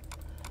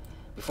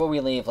 Before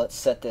we leave, let's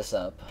set this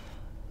up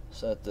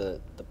so that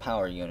the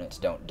power units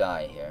don't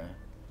die here.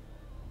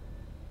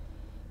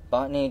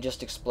 Botany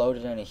just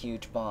exploded in a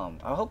huge bomb.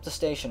 I hope the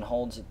station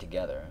holds it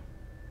together.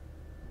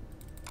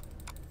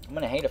 I'm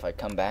gonna hate if I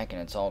come back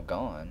and it's all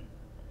gone.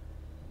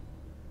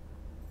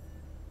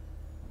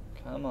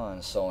 Come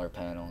on, solar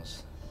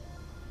panels.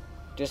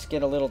 Just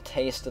get a little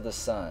taste of the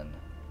sun.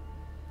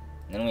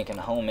 And then we can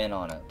home in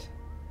on it.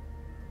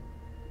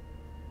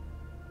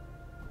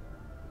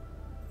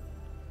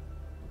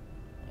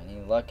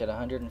 Any luck at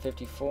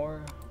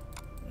 154?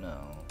 No.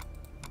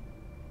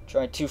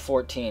 Try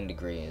 214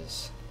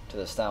 degrees to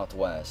the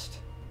southwest.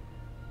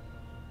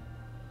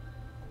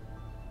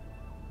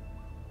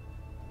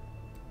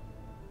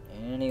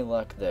 Any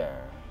luck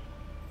there?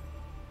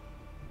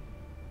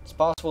 It's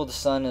possible the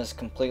sun is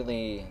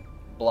completely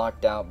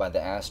blocked out by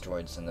the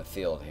asteroids in the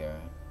field here.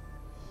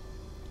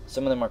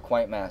 Some of them are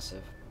quite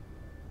massive.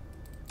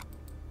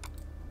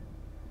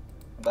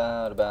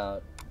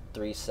 About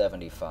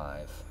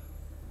 375.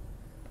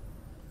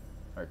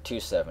 Or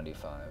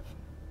 275.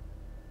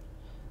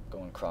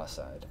 Going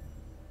cross-eyed.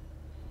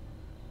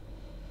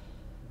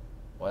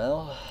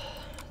 Well,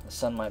 the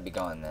sun might be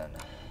gone then.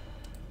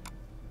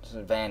 It's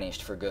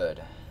vanished for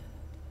good.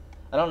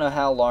 I don't know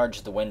how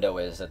large the window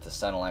is that the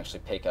sun will actually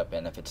pick up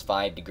in. If it's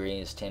 5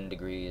 degrees, 10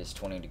 degrees,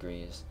 20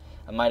 degrees.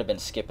 I might have been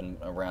skipping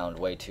around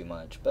way too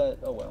much, but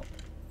oh well.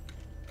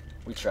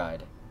 We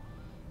tried.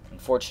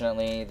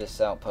 Unfortunately,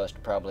 this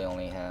outpost probably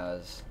only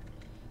has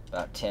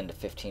about 10 to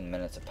 15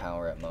 minutes of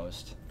power at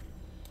most.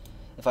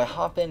 If I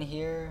hop in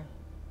here...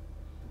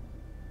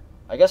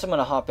 I guess I'm going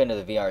to hop into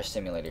the VR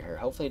simulator here.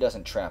 Hopefully it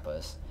doesn't trap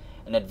us.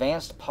 An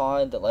advanced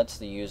pod that lets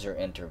the user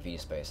enter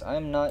VSpace. I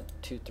am not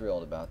too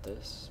thrilled about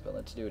this, but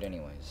let's do it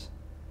anyways.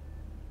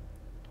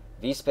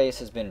 VSpace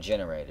has been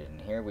generated,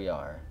 and here we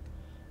are.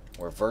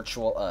 We're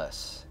virtual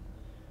us.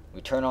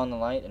 We turn on the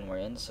light and we're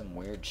in some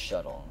weird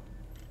shuttle.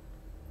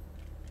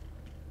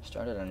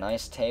 Started a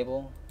nice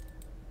table.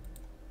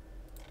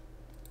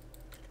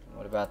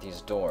 What about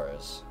these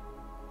doors?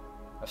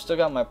 I've still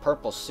got my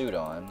purple suit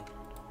on.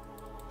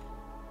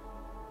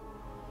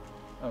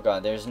 Oh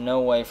god, there's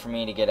no way for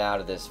me to get out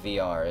of this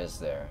VR, is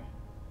there?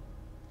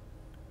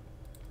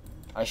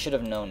 I should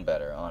have known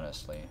better,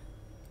 honestly.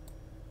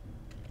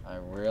 I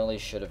really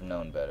should have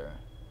known better.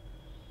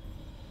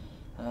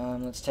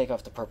 Let's take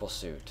off the purple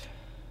suit.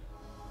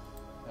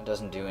 That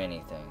doesn't do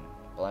anything.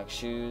 Black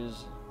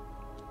shoes.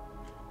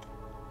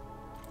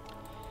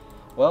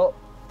 Well,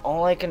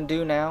 all I can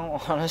do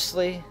now,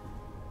 honestly,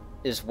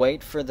 is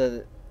wait for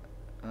the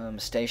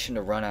station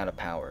to run out of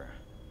power.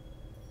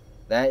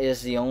 That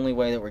is the only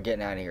way that we're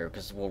getting out of here,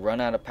 because we'll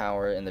run out of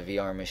power and the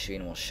VR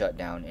machine will shut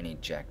down and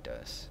eject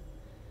us.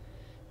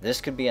 This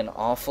could be an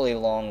awfully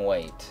long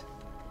wait.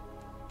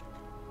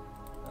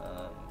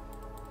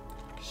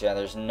 Because yeah,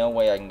 there's no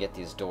way I can get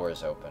these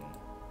doors open.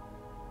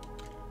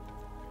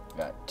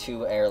 Got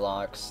 2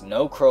 airlocks,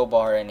 no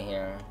crowbar in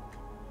here,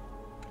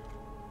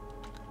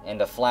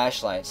 and a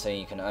flashlight so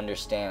you can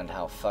understand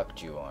how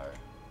fucked you are.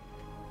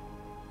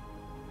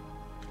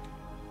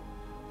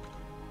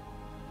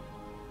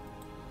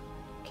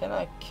 Can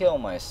I kill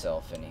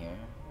myself in here?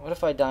 What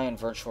if I die in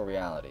virtual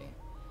reality?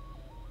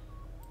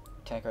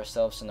 Attack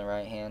ourselves in the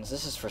right hands.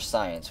 This is for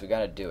science. We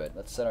gotta do it.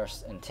 Let's set our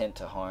intent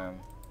to harm.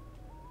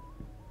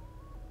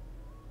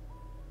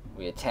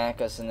 We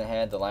attack us in the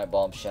head. The light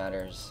bulb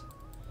shatters.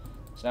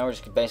 So now we're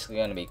just basically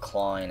going to be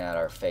clawing at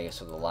our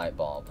face with a light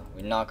bulb.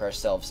 We knock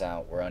ourselves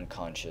out. We're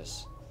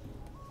unconscious.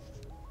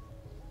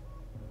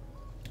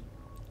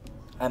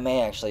 I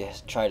may actually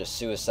try to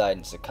suicide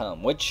and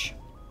succumb, which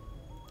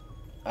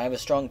I have a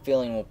strong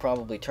feeling will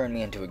probably turn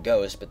me into a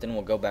ghost, but then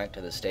we'll go back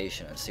to the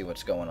station and see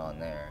what's going on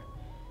there.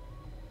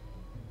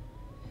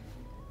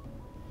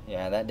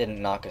 Yeah, that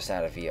didn't knock us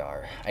out of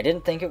VR. I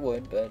didn't think it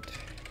would, but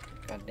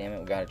god damn it,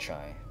 we gotta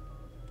try.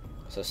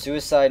 So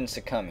suicide and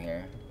succumb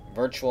here.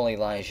 Virtual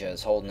Elijah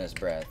is holding his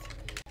breath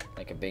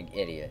like a big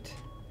idiot.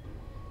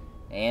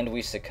 And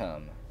we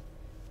succumb.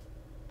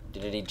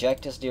 Did it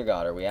eject us, dear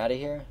God? Are we out of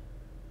here?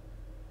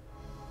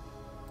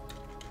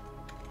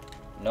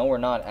 No, we're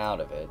not out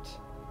of it.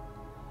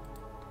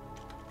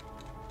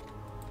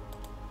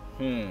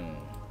 Can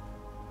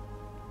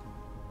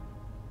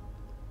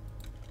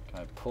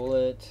I pull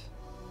it?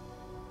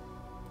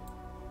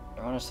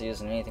 There honestly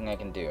isn't anything I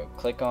can do.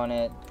 Click on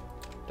it.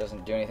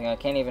 Doesn't do anything. I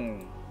can't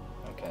even...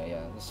 Okay,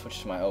 yeah. Let's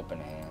switch to my open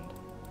hand.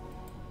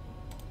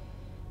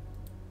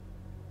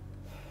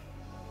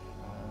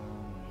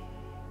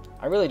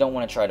 I really don't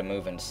want to try to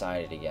move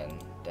inside it again.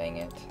 Dang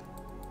it.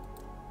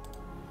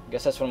 I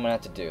guess that's what I'm going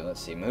to have to do.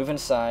 Let's see. Move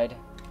inside.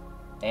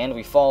 And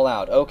we fall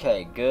out.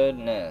 Okay,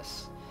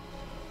 goodness.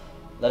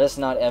 Let us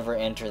not ever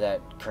enter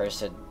that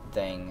cursed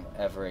thing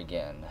ever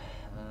again.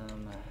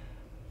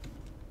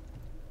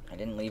 I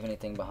didn't leave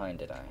anything behind,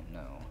 did I?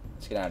 No.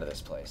 Let's get out of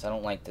this place. I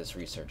don't like this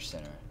research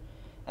center.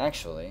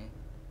 Actually,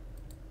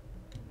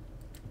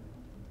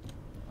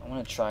 I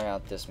want to try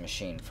out this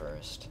machine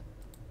first.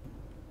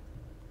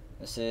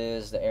 This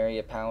is the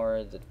area power.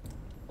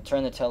 I'll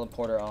turn the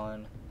teleporter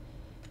on.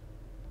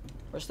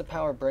 Where's the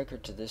power breaker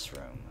to this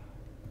room?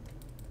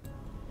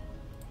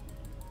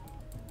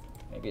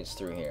 Maybe it's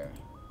through here.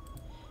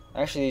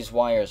 Actually, these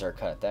wires are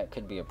cut. That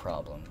could be a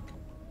problem.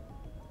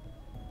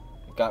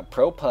 We've got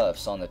Pro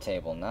Puffs on the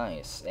table.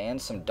 Nice. And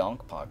some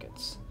donk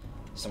pockets.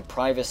 Some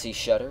privacy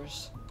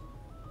shutters.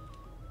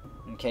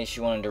 In case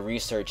you wanted to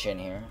research in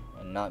here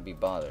and not be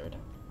bothered.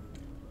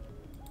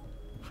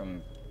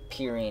 From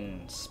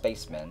peering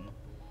spacemen.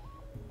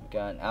 We've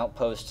got an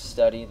outpost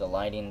study. The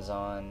lighting's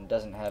on.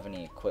 Doesn't have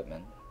any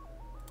equipment.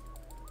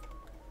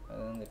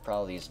 And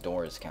probably these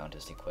doors count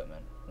as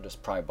equipment. We'll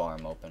just pry bar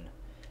them open.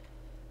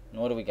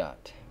 And what do we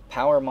got?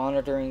 Power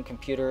monitoring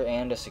computer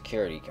and a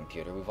security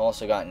computer. We've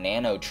also got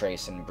nano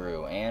trace and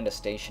brew and a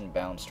station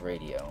bounced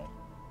radio.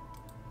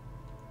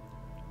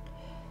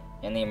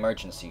 And the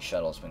emergency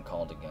shuttle's been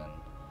called again.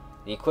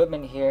 The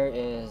equipment here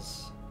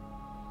is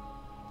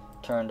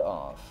turned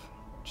off,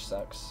 which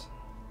sucks.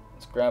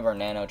 Let's grab our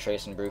nano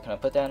trace and brew. Can I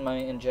put that in my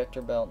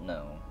injector belt?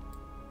 No.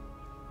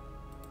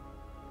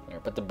 Here,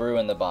 put the brew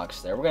in the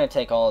box there. We're going to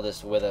take all of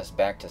this with us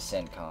back to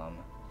CENTCOM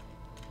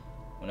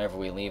whenever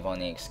we leave on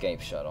the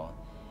escape shuttle.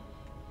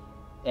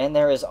 And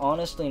there is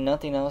honestly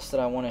nothing else that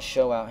I want to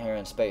show out here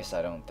in space,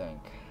 I don't think.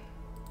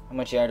 How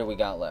much air do we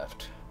got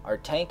left? Our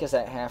tank is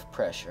at half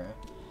pressure.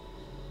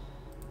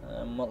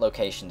 What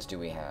locations do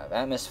we have?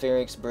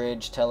 Atmospherics,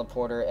 bridge,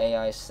 teleporter,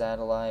 AI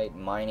satellite,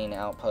 mining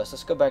outpost.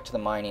 Let's go back to the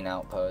mining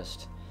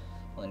outpost.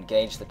 We'll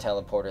engage the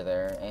teleporter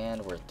there,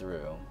 and we're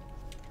through.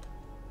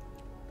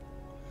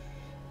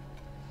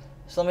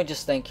 So let me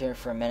just think here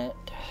for a minute.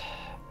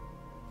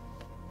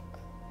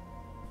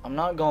 I'm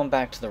not going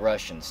back to the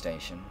Russian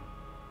station,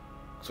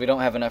 because we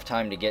don't have enough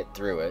time to get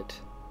through it.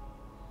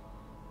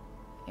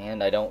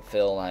 And I don't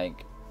feel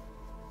like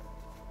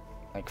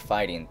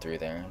fighting through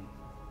there.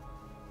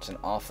 It's an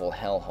awful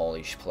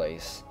hellhole-ish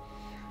place.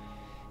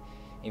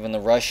 Even the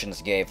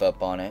Russians gave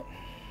up on it.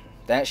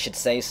 That should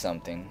say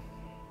something.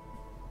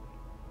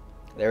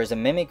 There is a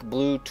mimic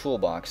blue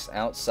toolbox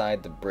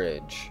outside the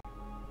bridge.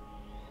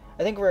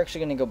 I think we're actually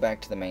going to go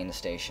back to the main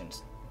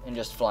stations and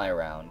just fly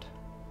around.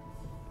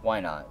 Why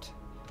not?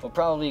 We'll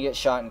probably get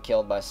shot and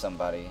killed by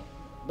somebody,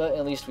 but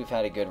at least we've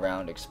had a good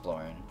round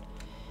exploring.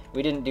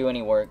 We didn't do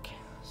any work,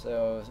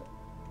 so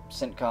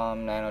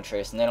CENTCOM,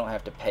 Nanotrace, and they don't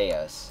have to pay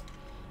us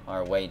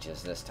our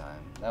wages this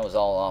time. That was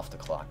all off the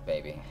clock,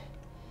 baby.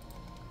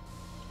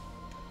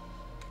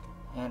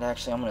 And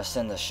actually, I'm going to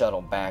send the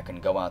shuttle back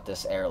and go out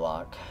this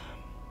airlock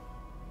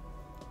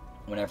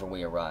whenever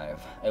we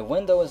arrive. A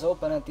window is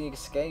open at the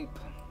escape.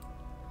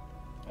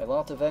 A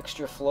lot of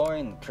extra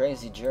flooring,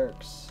 crazy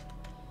jerks.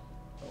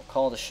 We'll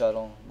call the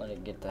shuttle, let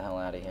it get the hell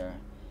out of here.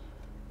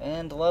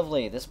 And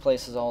lovely, this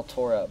place is all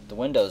tore up. The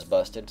window's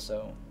busted,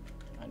 so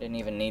I didn't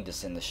even need to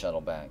send the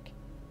shuttle back.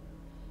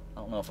 I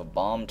don't know if a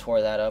bomb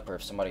tore that up or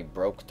if somebody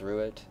broke through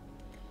it.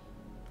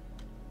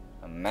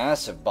 A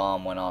massive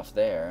bomb went off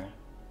there.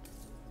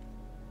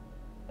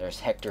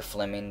 There's Hector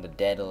Fleming, the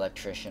dead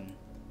electrician.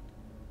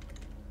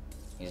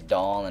 He's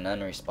dull and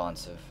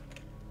unresponsive.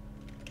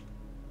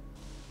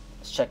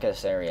 Let's check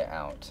this area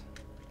out.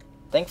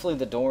 Thankfully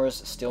the doors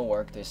still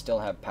work, they still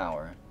have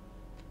power.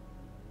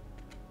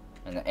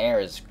 And the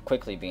air is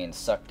quickly being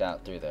sucked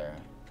out through there.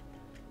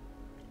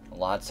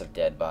 Lots of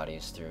dead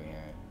bodies through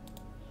here.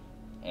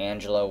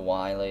 Angelo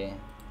Wiley.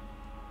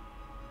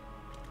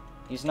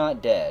 He's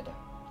not dead.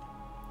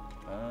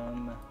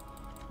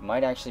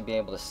 Might actually be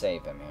able to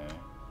save him here.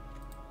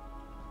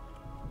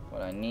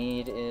 What I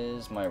need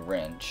is my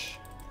wrench.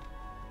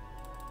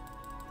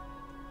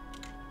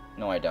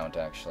 No, I don't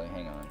actually.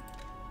 Hang on.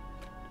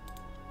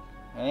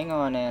 Hang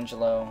on,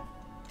 Angelo.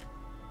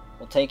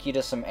 We'll take you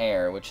to some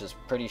air, which is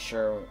pretty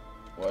sure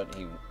what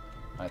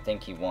I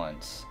think he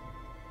wants.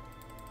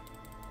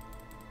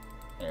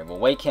 There, we'll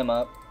wake him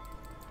up.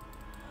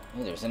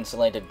 Ooh, there's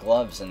insulated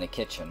gloves in the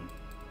kitchen.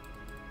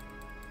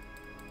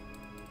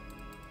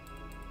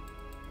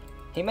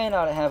 He may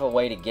not have a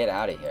way to get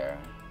out of here.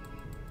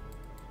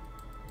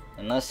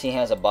 Unless he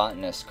has a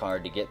botanist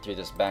card to get through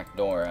this back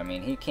door. I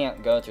mean, he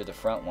can't go through the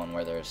front one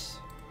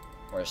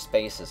where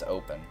space is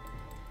open.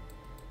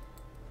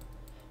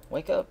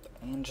 Wake up,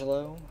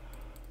 Angelo.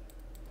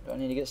 Do I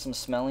need to get some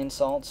smelling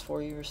salts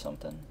for you or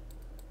something?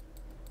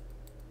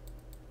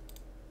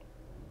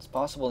 It's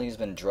possible he's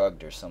been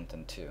drugged or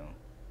something too.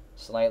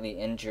 Slightly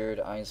injured,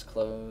 eyes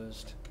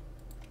closed.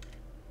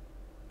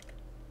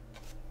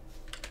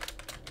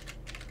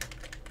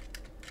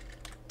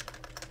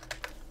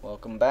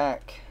 Welcome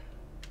back.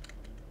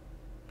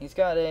 He's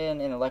got an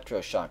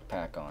electroshock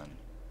pack on.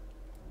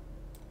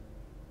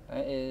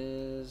 That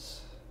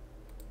is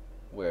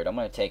weird. I'm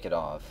going to take it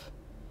off.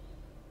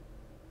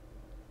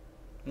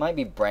 Might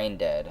be brain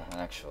dead,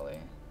 actually.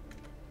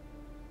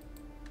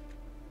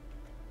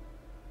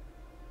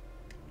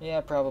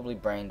 Yeah, probably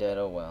brain dead.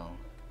 Oh well.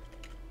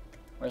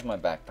 Where's my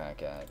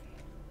backpack at?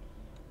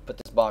 Put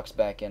this box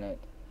back in it.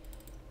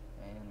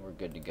 And we're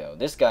good to go.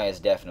 This guy is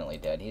definitely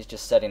dead. He's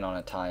just sitting on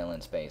a tile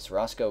in space.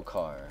 Roscoe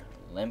Carr.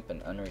 Limp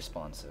and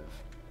unresponsive.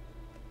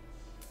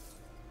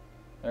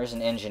 There's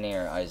an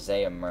engineer,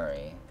 Isaiah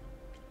Murray.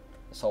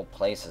 This whole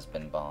place has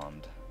been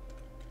bombed.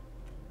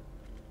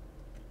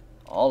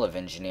 All of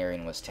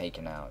engineering was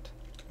taken out.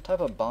 What type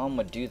of bomb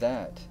would do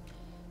that?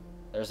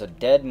 There's a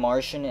dead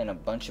Martian and a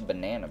bunch of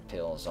banana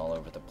pills all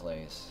over the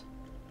place.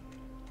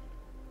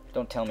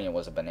 Don't tell me it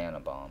was a banana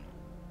bomb.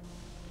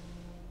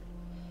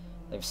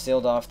 They've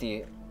sealed off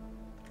they've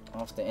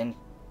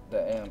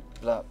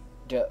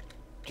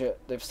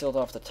sealed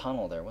off the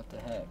tunnel there. What the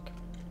heck?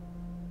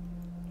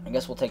 I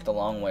guess we'll take the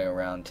long way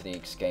around to the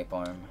escape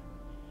arm.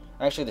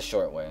 Actually, the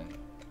short way.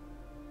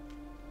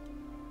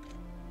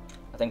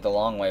 I think the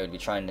long way would be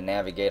trying to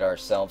navigate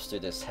ourselves through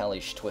this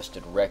hellish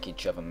twisted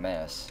wreckage of a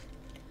mess.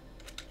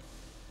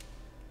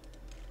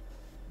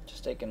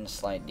 Just taking a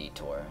slight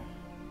detour.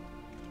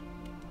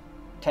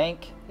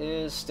 Tank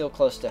is still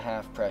close to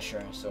half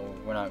pressure, so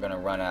we're not going to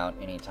run out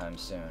anytime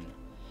soon.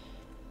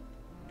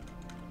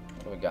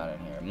 What do we got in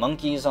here?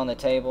 Monkeys on the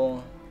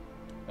table.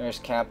 There's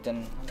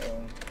Captain.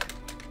 Hello.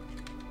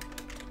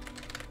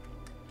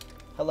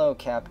 Hello,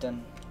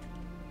 Captain.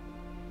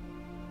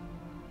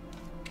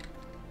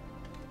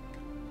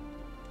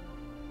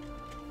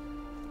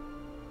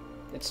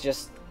 It's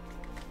just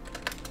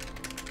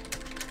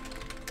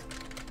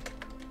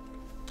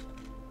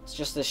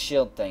this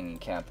shield thing,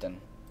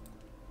 Captain.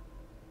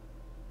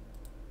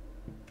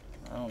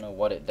 I don't know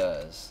what it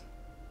does,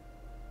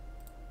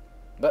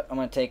 but I'm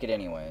gonna take it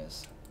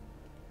anyways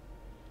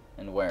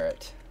and wear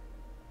it.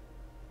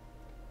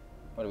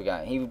 What do we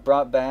got? He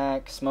brought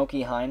back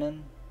Smokey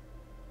Heinen,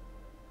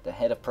 the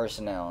head of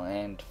personnel,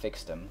 and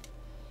fixed him.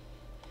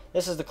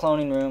 This is the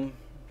cloning room.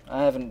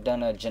 I haven't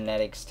done a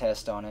genetics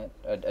test on it,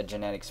 a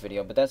genetics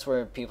video, but that's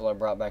where people are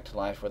brought back to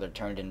life, where they're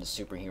turned into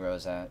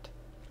superheroes at.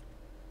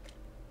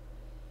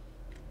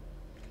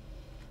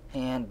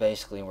 And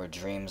basically where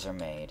dreams are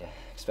made,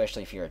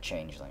 especially if you're a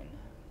changeling.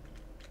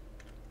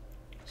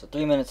 So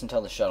 3 minutes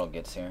until the shuttle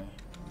gets here.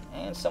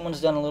 And someone's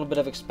done a little bit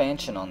of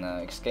expansion on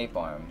the escape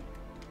arm.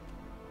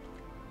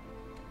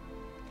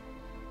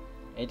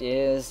 It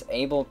is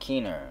Abel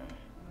Keener.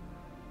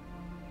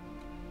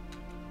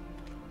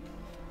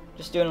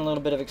 Just doing a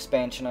little bit of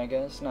expansion, I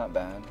guess. Not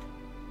bad.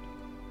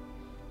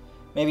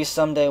 Maybe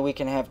someday we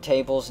can have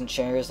tables and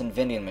chairs and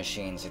vending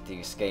machines at the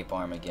escape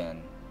arm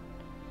again.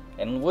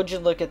 And would you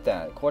look at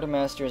that,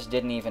 quartermasters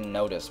didn't even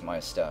notice my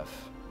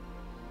stuff.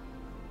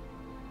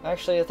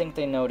 Actually, I think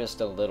they noticed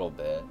a little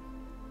bit.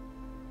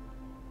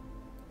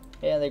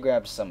 Yeah, they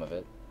grabbed some of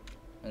it.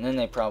 And then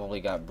they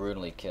probably got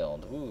brutally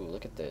killed. Ooh,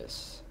 look at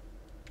this.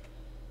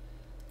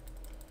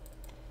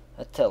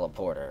 A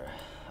teleporter.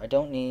 I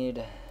don't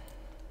need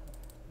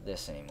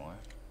this anymore.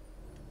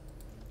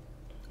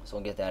 So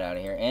we'll get that out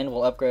of here. And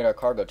we'll upgrade our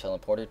cargo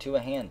teleporter to a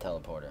hand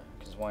teleporter.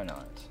 Because why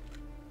not?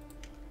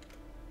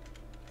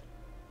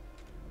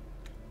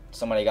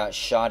 Somebody got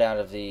shot out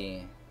of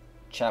the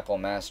Chapel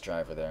mass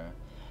driver there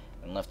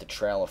and left a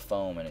trail of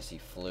foam as he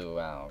flew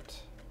out.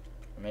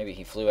 Or maybe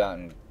he flew out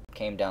and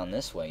came down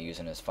this way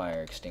using his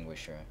fire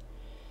extinguisher.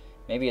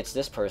 Maybe it's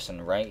this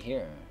person right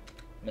here,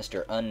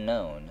 Mr.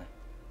 Unknown.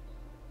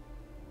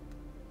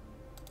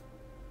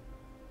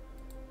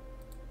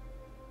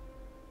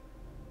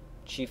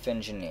 Chief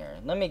Engineer.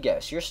 Let me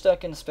guess, you're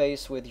stuck in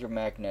space with your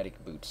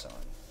magnetic boots on.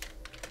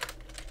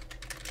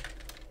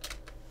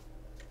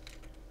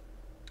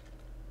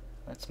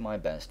 That's my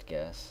best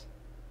guess.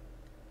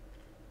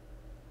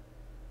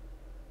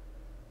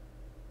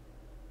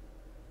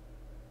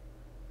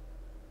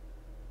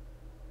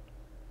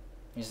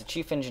 He's the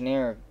chief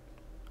engineer,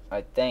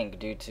 I think,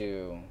 due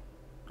to...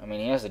 I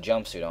mean, he has a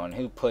jumpsuit on.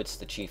 Who puts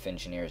the chief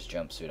engineer's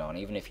jumpsuit on?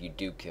 Even if you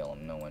do kill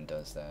him, no one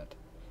does that.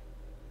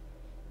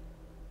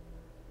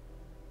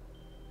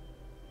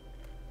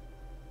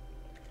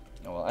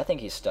 Oh, well, I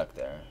think he's stuck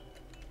there.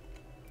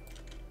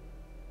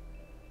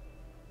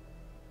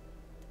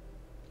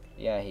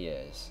 Yeah, he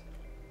is.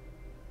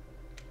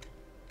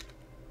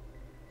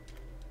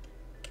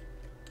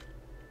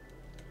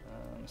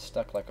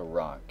 Stuck like a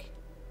rock.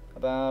 How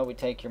about we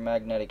take your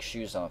magnetic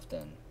shoes off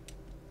then?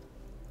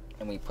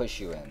 And we push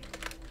you in.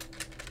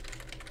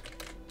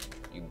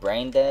 You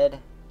brain dead?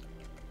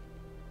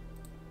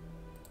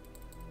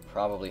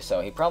 Probably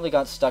so. He probably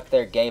got stuck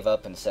there, gave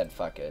up, and said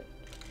fuck it.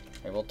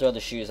 Here, we'll throw the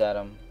shoes at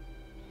him.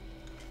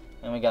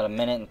 And we got 1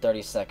 minute and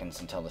 30 seconds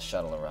until the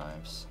shuttle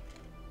arrives.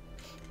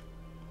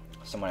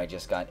 Somebody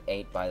just got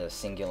ate by the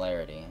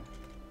Singularity.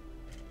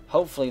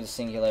 Hopefully the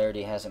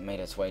Singularity hasn't made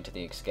its way to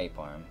the escape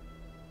arm.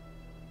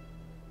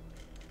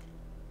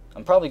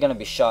 I'm probably going to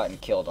be shot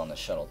and killed on the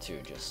shuttle too,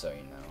 just so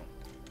you know.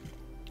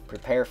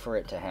 Prepare for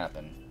it to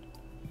happen.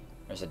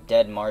 There's a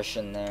dead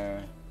Martian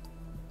there.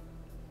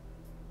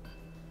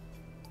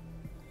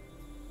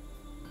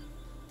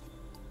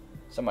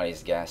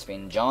 Somebody's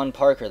gasping. John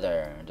Parker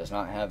there does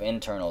not have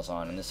internals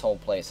on, and this whole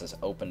place is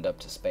opened up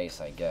to space,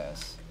 I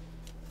guess.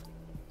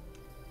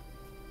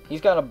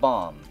 He's got a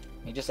bomb.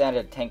 He just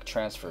added a tank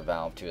transfer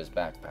valve to his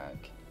backpack.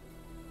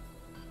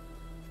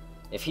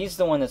 If he's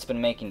the one that's been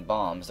making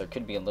bombs, there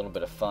could be a little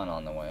bit of fun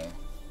on the way.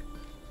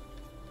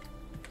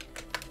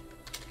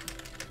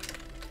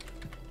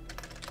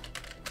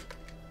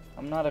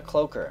 I'm not a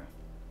cloaker.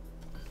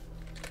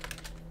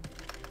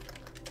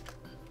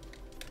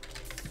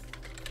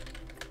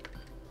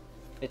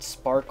 It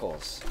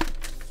sparkles.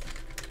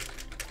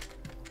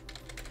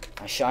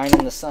 I shine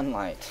in the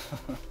sunlight.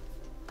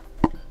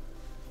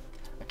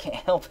 I can't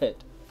help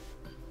it.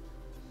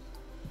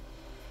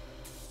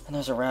 And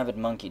there's a rabid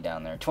monkey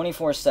down there.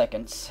 24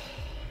 seconds.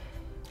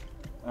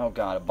 Oh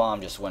god, a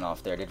bomb just went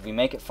off there. Did we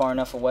make it far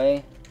enough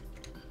away?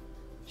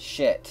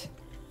 Shit.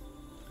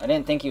 I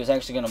didn't think he was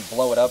actually going to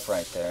blow it up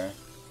right there.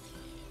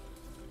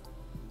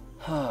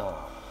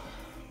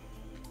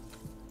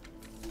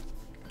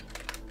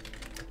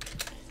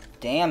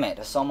 Damn it,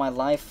 I saw my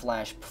life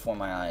flash before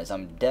my eyes.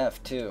 I'm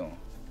deaf, too.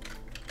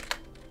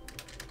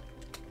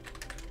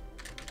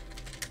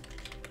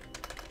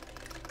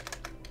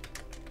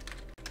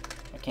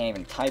 I can't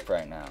even type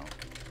right now.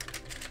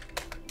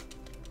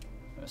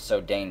 It was so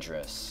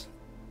dangerous.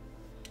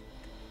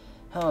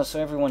 Oh,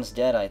 so everyone's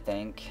dead, I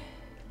think.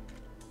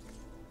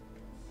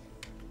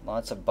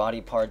 Lots of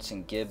body parts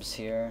and gibs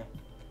here.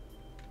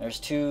 There's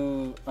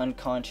 2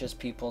 unconscious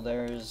people.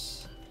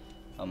 There's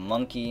a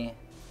monkey.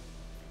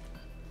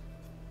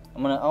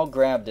 I'll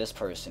grab this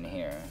person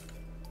here.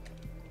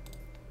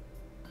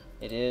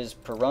 It is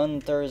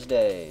Perun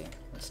Thursday.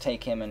 Let's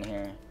take him in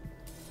here.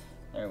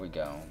 There we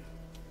go.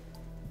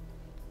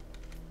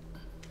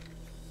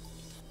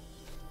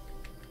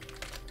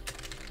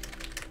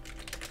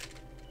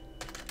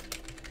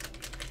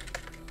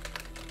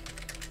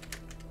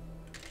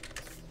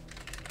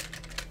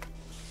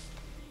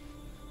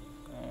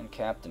 And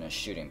Captain is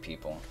shooting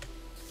people.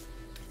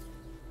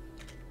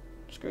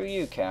 Screw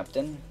you,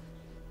 Captain.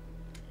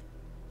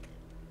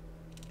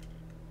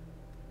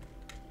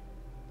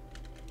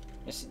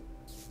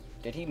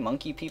 Did he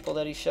monkey people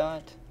that he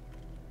shot?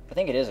 I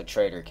think it is a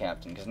traitor,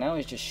 Captain, because now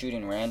he's just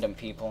shooting random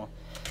people.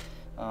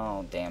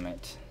 Oh, damn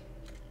it.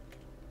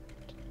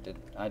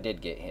 I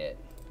did get hit.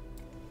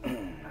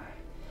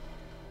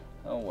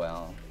 Oh,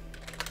 well.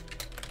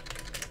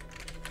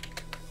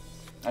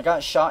 I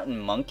got shot and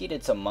monkeyed.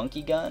 It's a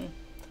monkey gun.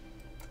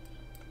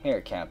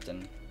 Here,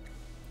 Captain.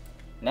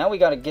 Now we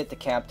gotta get the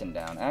Captain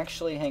down.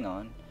 Actually, hang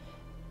on.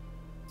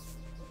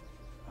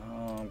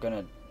 Oh, I'm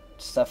gonna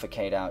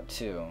suffocate out,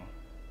 too.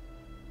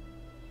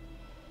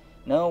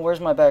 No, where's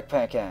my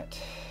backpack at?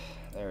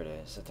 There it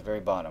is, at the very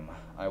bottom.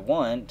 I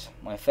want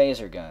my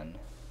phaser gun.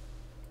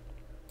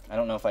 I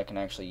don't know if I can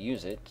actually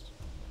use it.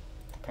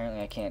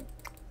 Apparently I can't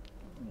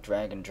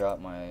drag and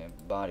drop my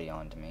body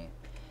onto me.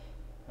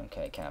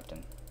 Okay,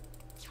 Captain.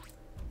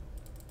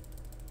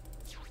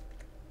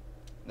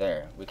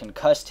 There, we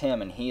concussed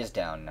him and he's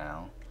down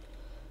now.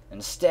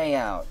 And stay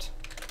out.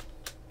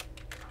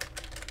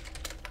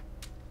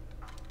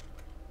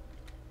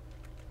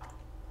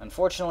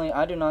 Unfortunately,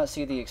 I do not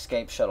see the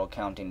escape shuttle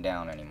counting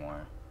down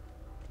anymore.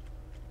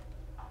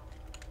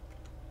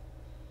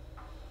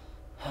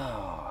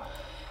 Oh.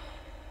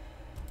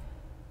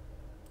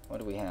 What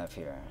do we have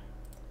here?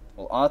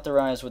 We'll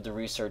authorize with the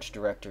research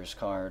director's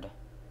card.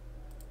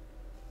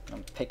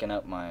 I'm picking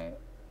up my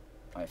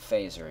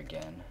phaser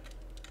again.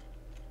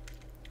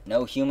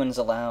 No humans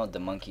allowed, the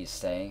monkeys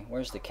say.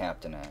 Where's the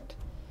Captain at?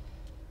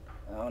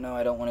 Oh no,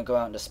 I don't want to go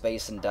out into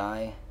space and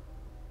die.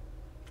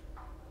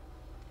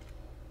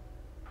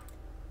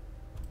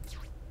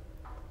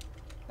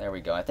 There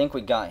we go. I think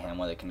we got him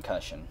with a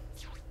concussion.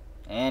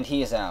 And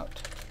he is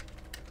out.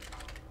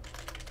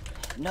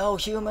 No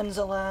humans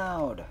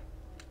allowed!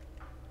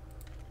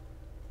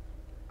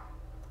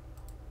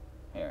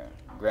 Here,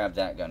 grab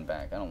that gun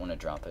back. I don't want to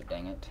drop it,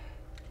 dang it.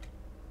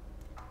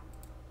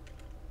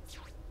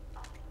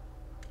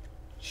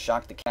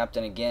 Shock the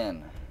Captain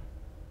again.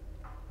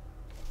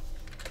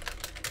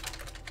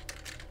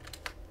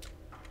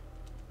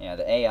 Yeah,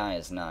 the AI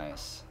is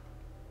nice.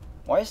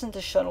 Why isn't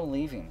the shuttle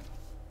leaving?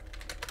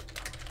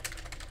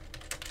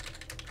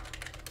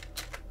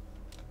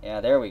 Yeah,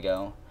 there we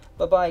go.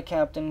 Bye-bye,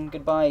 Captain.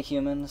 Goodbye,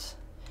 humans.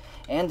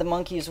 And the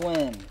monkeys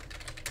win.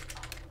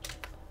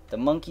 The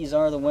monkeys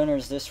are the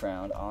winners this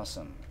round.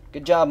 Awesome.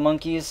 Good job,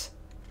 monkeys.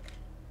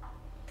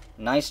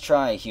 Nice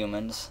try,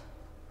 humans.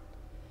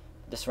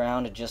 This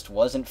round, it just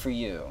wasn't for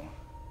you.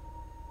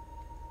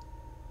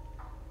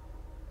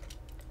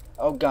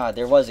 Oh god,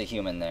 there was a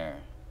human there.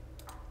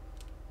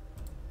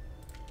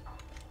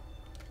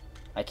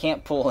 I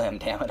can't pull him,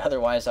 damn it.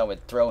 Otherwise, I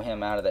would throw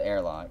him out of the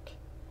airlock.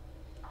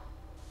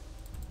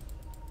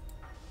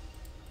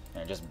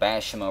 And just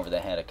bash him over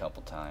the head a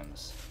couple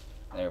times.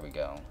 There we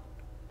go.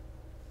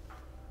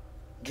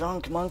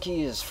 Drunk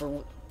monkeys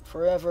for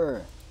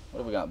forever. What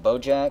do we got?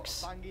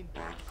 Bojacks?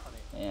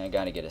 Yeah, I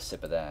gotta get a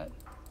sip of that.